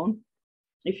use alone.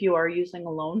 If you are using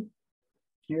alone,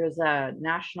 there is a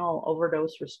National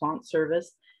Overdose Response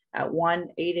Service at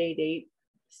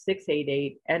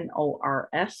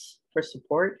 1-888-688-NORS for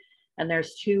support. And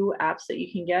there's two apps that you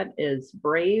can get, is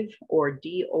Brave or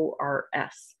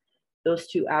DORS. Those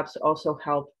two apps also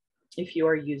help if you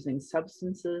are using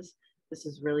substances. This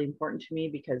is really important to me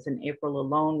because in April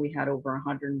alone, we had over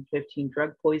 115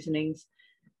 drug poisonings,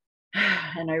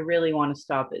 and I really want to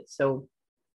stop it. So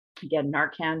again,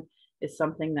 Narcan is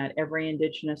something that every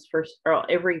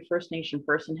every First Nation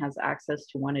person has access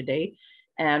to one a day.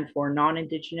 And for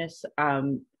non-Indigenous,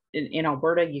 in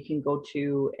Alberta, you can go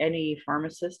to any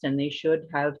pharmacist and they should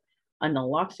have a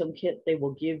naloxone kit. They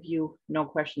will give you, no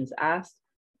questions asked.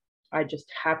 I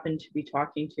just happened to be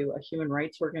talking to a human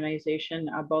rights organization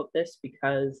about this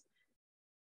because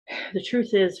the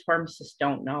truth is pharmacists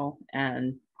don't know,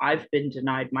 and I've been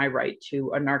denied my right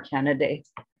to a Narcan a day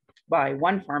by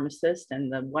one pharmacist,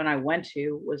 and the one I went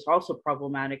to was also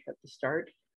problematic at the start.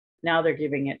 Now they're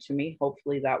giving it to me.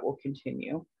 Hopefully that will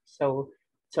continue. So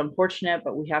it's unfortunate,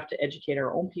 but we have to educate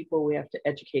our own people. We have to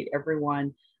educate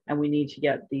everyone, and we need to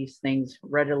get these things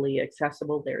readily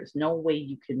accessible. There's no way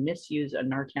you can misuse a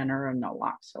Narcan or a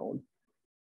naloxone.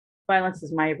 Violence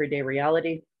is my everyday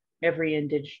reality. Every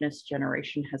Indigenous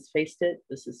generation has faced it.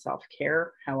 This is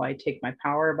self-care, how I take my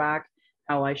power back,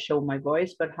 how I show my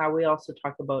voice, but how we also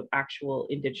talk about actual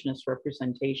Indigenous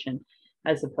representation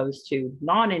as opposed to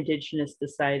non-Indigenous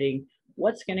deciding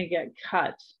what's going to get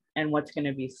cut and what's going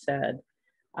to be said.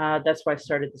 That's why I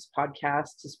started this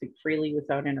podcast, to speak freely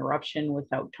without interruption,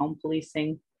 without tone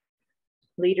policing,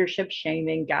 leadership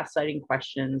shaming, gaslighting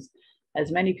questions,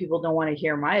 as many people don't want to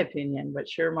hear my opinion, but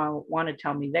sure want to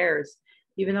tell me theirs,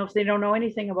 even though if they don't know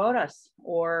anything about us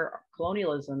or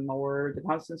colonialism or the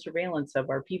constant surveillance of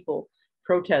our people,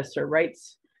 protests or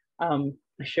rights. I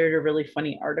shared a really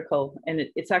funny article, and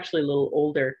it's actually a little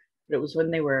older, but it was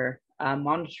when they were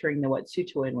monitoring the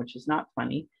Wet'suwet'en, which is not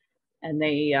funny. And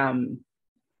they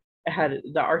had,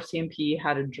 the RCMP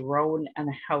had a drone and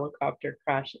a helicopter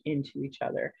crash into each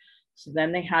other. So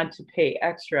then they had to pay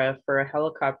extra for a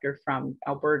helicopter from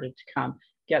Alberta to come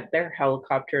get their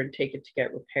helicopter and take it to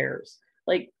get repairs.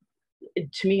 Like,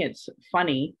 to me, it's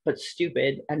funny, but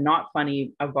stupid, and not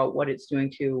funny about what it's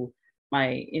doing to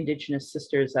my Indigenous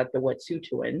sisters at the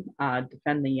Wet'suwet'en,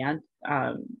 defend the Yant.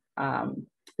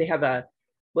 They have a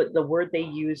but the word they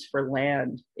use for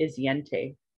land is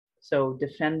yente. So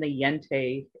defend the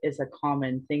yente is a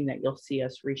common thing that you'll see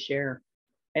us reshare.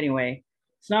 Anyway,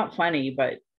 it's not funny,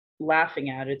 but laughing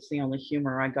at it's the only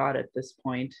humor I got at this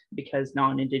point because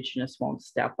non-Indigenous won't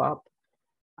step up.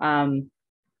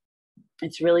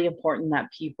 It's really important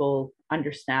that people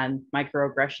understand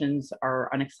microaggressions are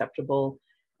unacceptable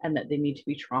and that they need to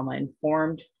be trauma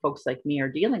informed. Folks like me are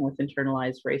dealing with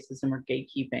internalized racism or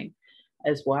gatekeeping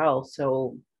as well.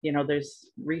 So,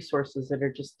 there's resources that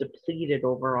are just depleted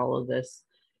over all of this.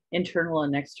 Internal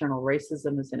and external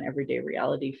racism is an everyday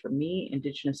reality for me,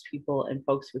 Indigenous people, and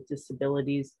folks with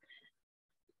disabilities,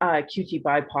 QT,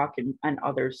 BIPOC, and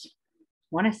others. I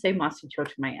want to say Masito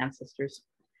to my ancestors,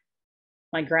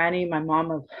 my granny, my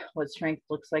mom, of what strength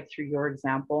looks like through your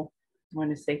example. I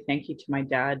want to say thank you to my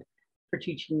dad for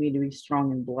teaching me to be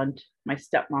strong and blunt, my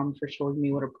stepmom for showing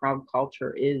me what a proud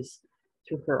culture is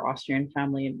through her Austrian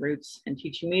family and roots, and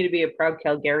teaching me to be a proud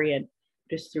Calgarian.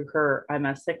 Just through her, I'm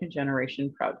a second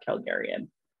generation proud Calgarian.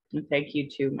 And thank you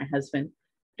to my husband,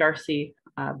 Darcy,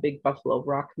 Big Buffalo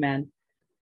Rockman,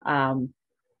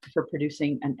 for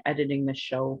producing and editing the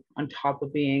show, on top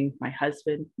of being my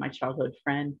husband, my childhood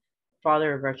friend,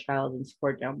 father of our child, and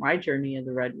support down my journey of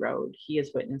the Red Road. He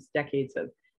has witnessed decades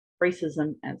of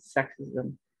racism and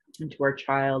sexism. And to our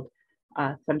child,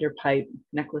 Thunderpipe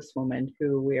Necklace Woman,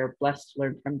 who we are blessed to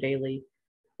learn from daily,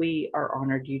 we are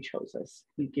honored you chose us.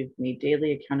 You give me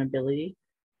daily accountability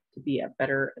to be a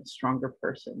better and stronger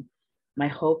person. My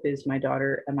hope is my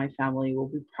daughter and my family will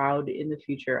be proud in the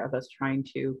future of us trying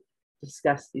to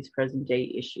discuss these present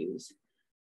day issues.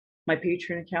 My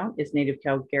Patreon account is Native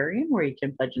Calgarian, where you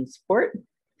can pledge and support.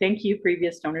 Thank you,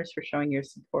 previous donors, for showing your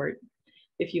support.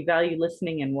 If you value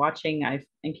listening and watching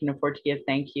and can afford to give,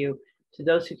 thank you. To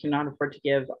those who cannot afford to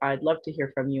give, I'd love to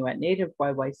hear from you at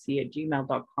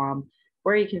nativeyyc@gmail.com,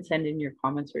 where you can send in your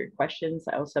comments or your questions.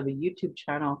 I also have a YouTube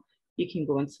channel. You can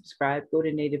go and subscribe. Go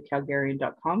to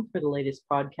nativecalgarian.com for the latest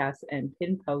podcasts and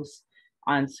pin posts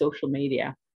on social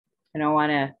media. And I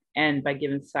want to end by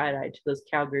giving side eye to those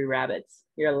Calgary rabbits.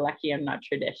 You're lucky I'm not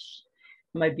your dish.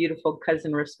 My beautiful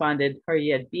cousin responded, or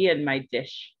you'd be in my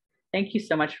dish. Thank you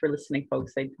so much for listening,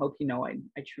 folks. I hope you know I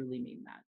truly mean that.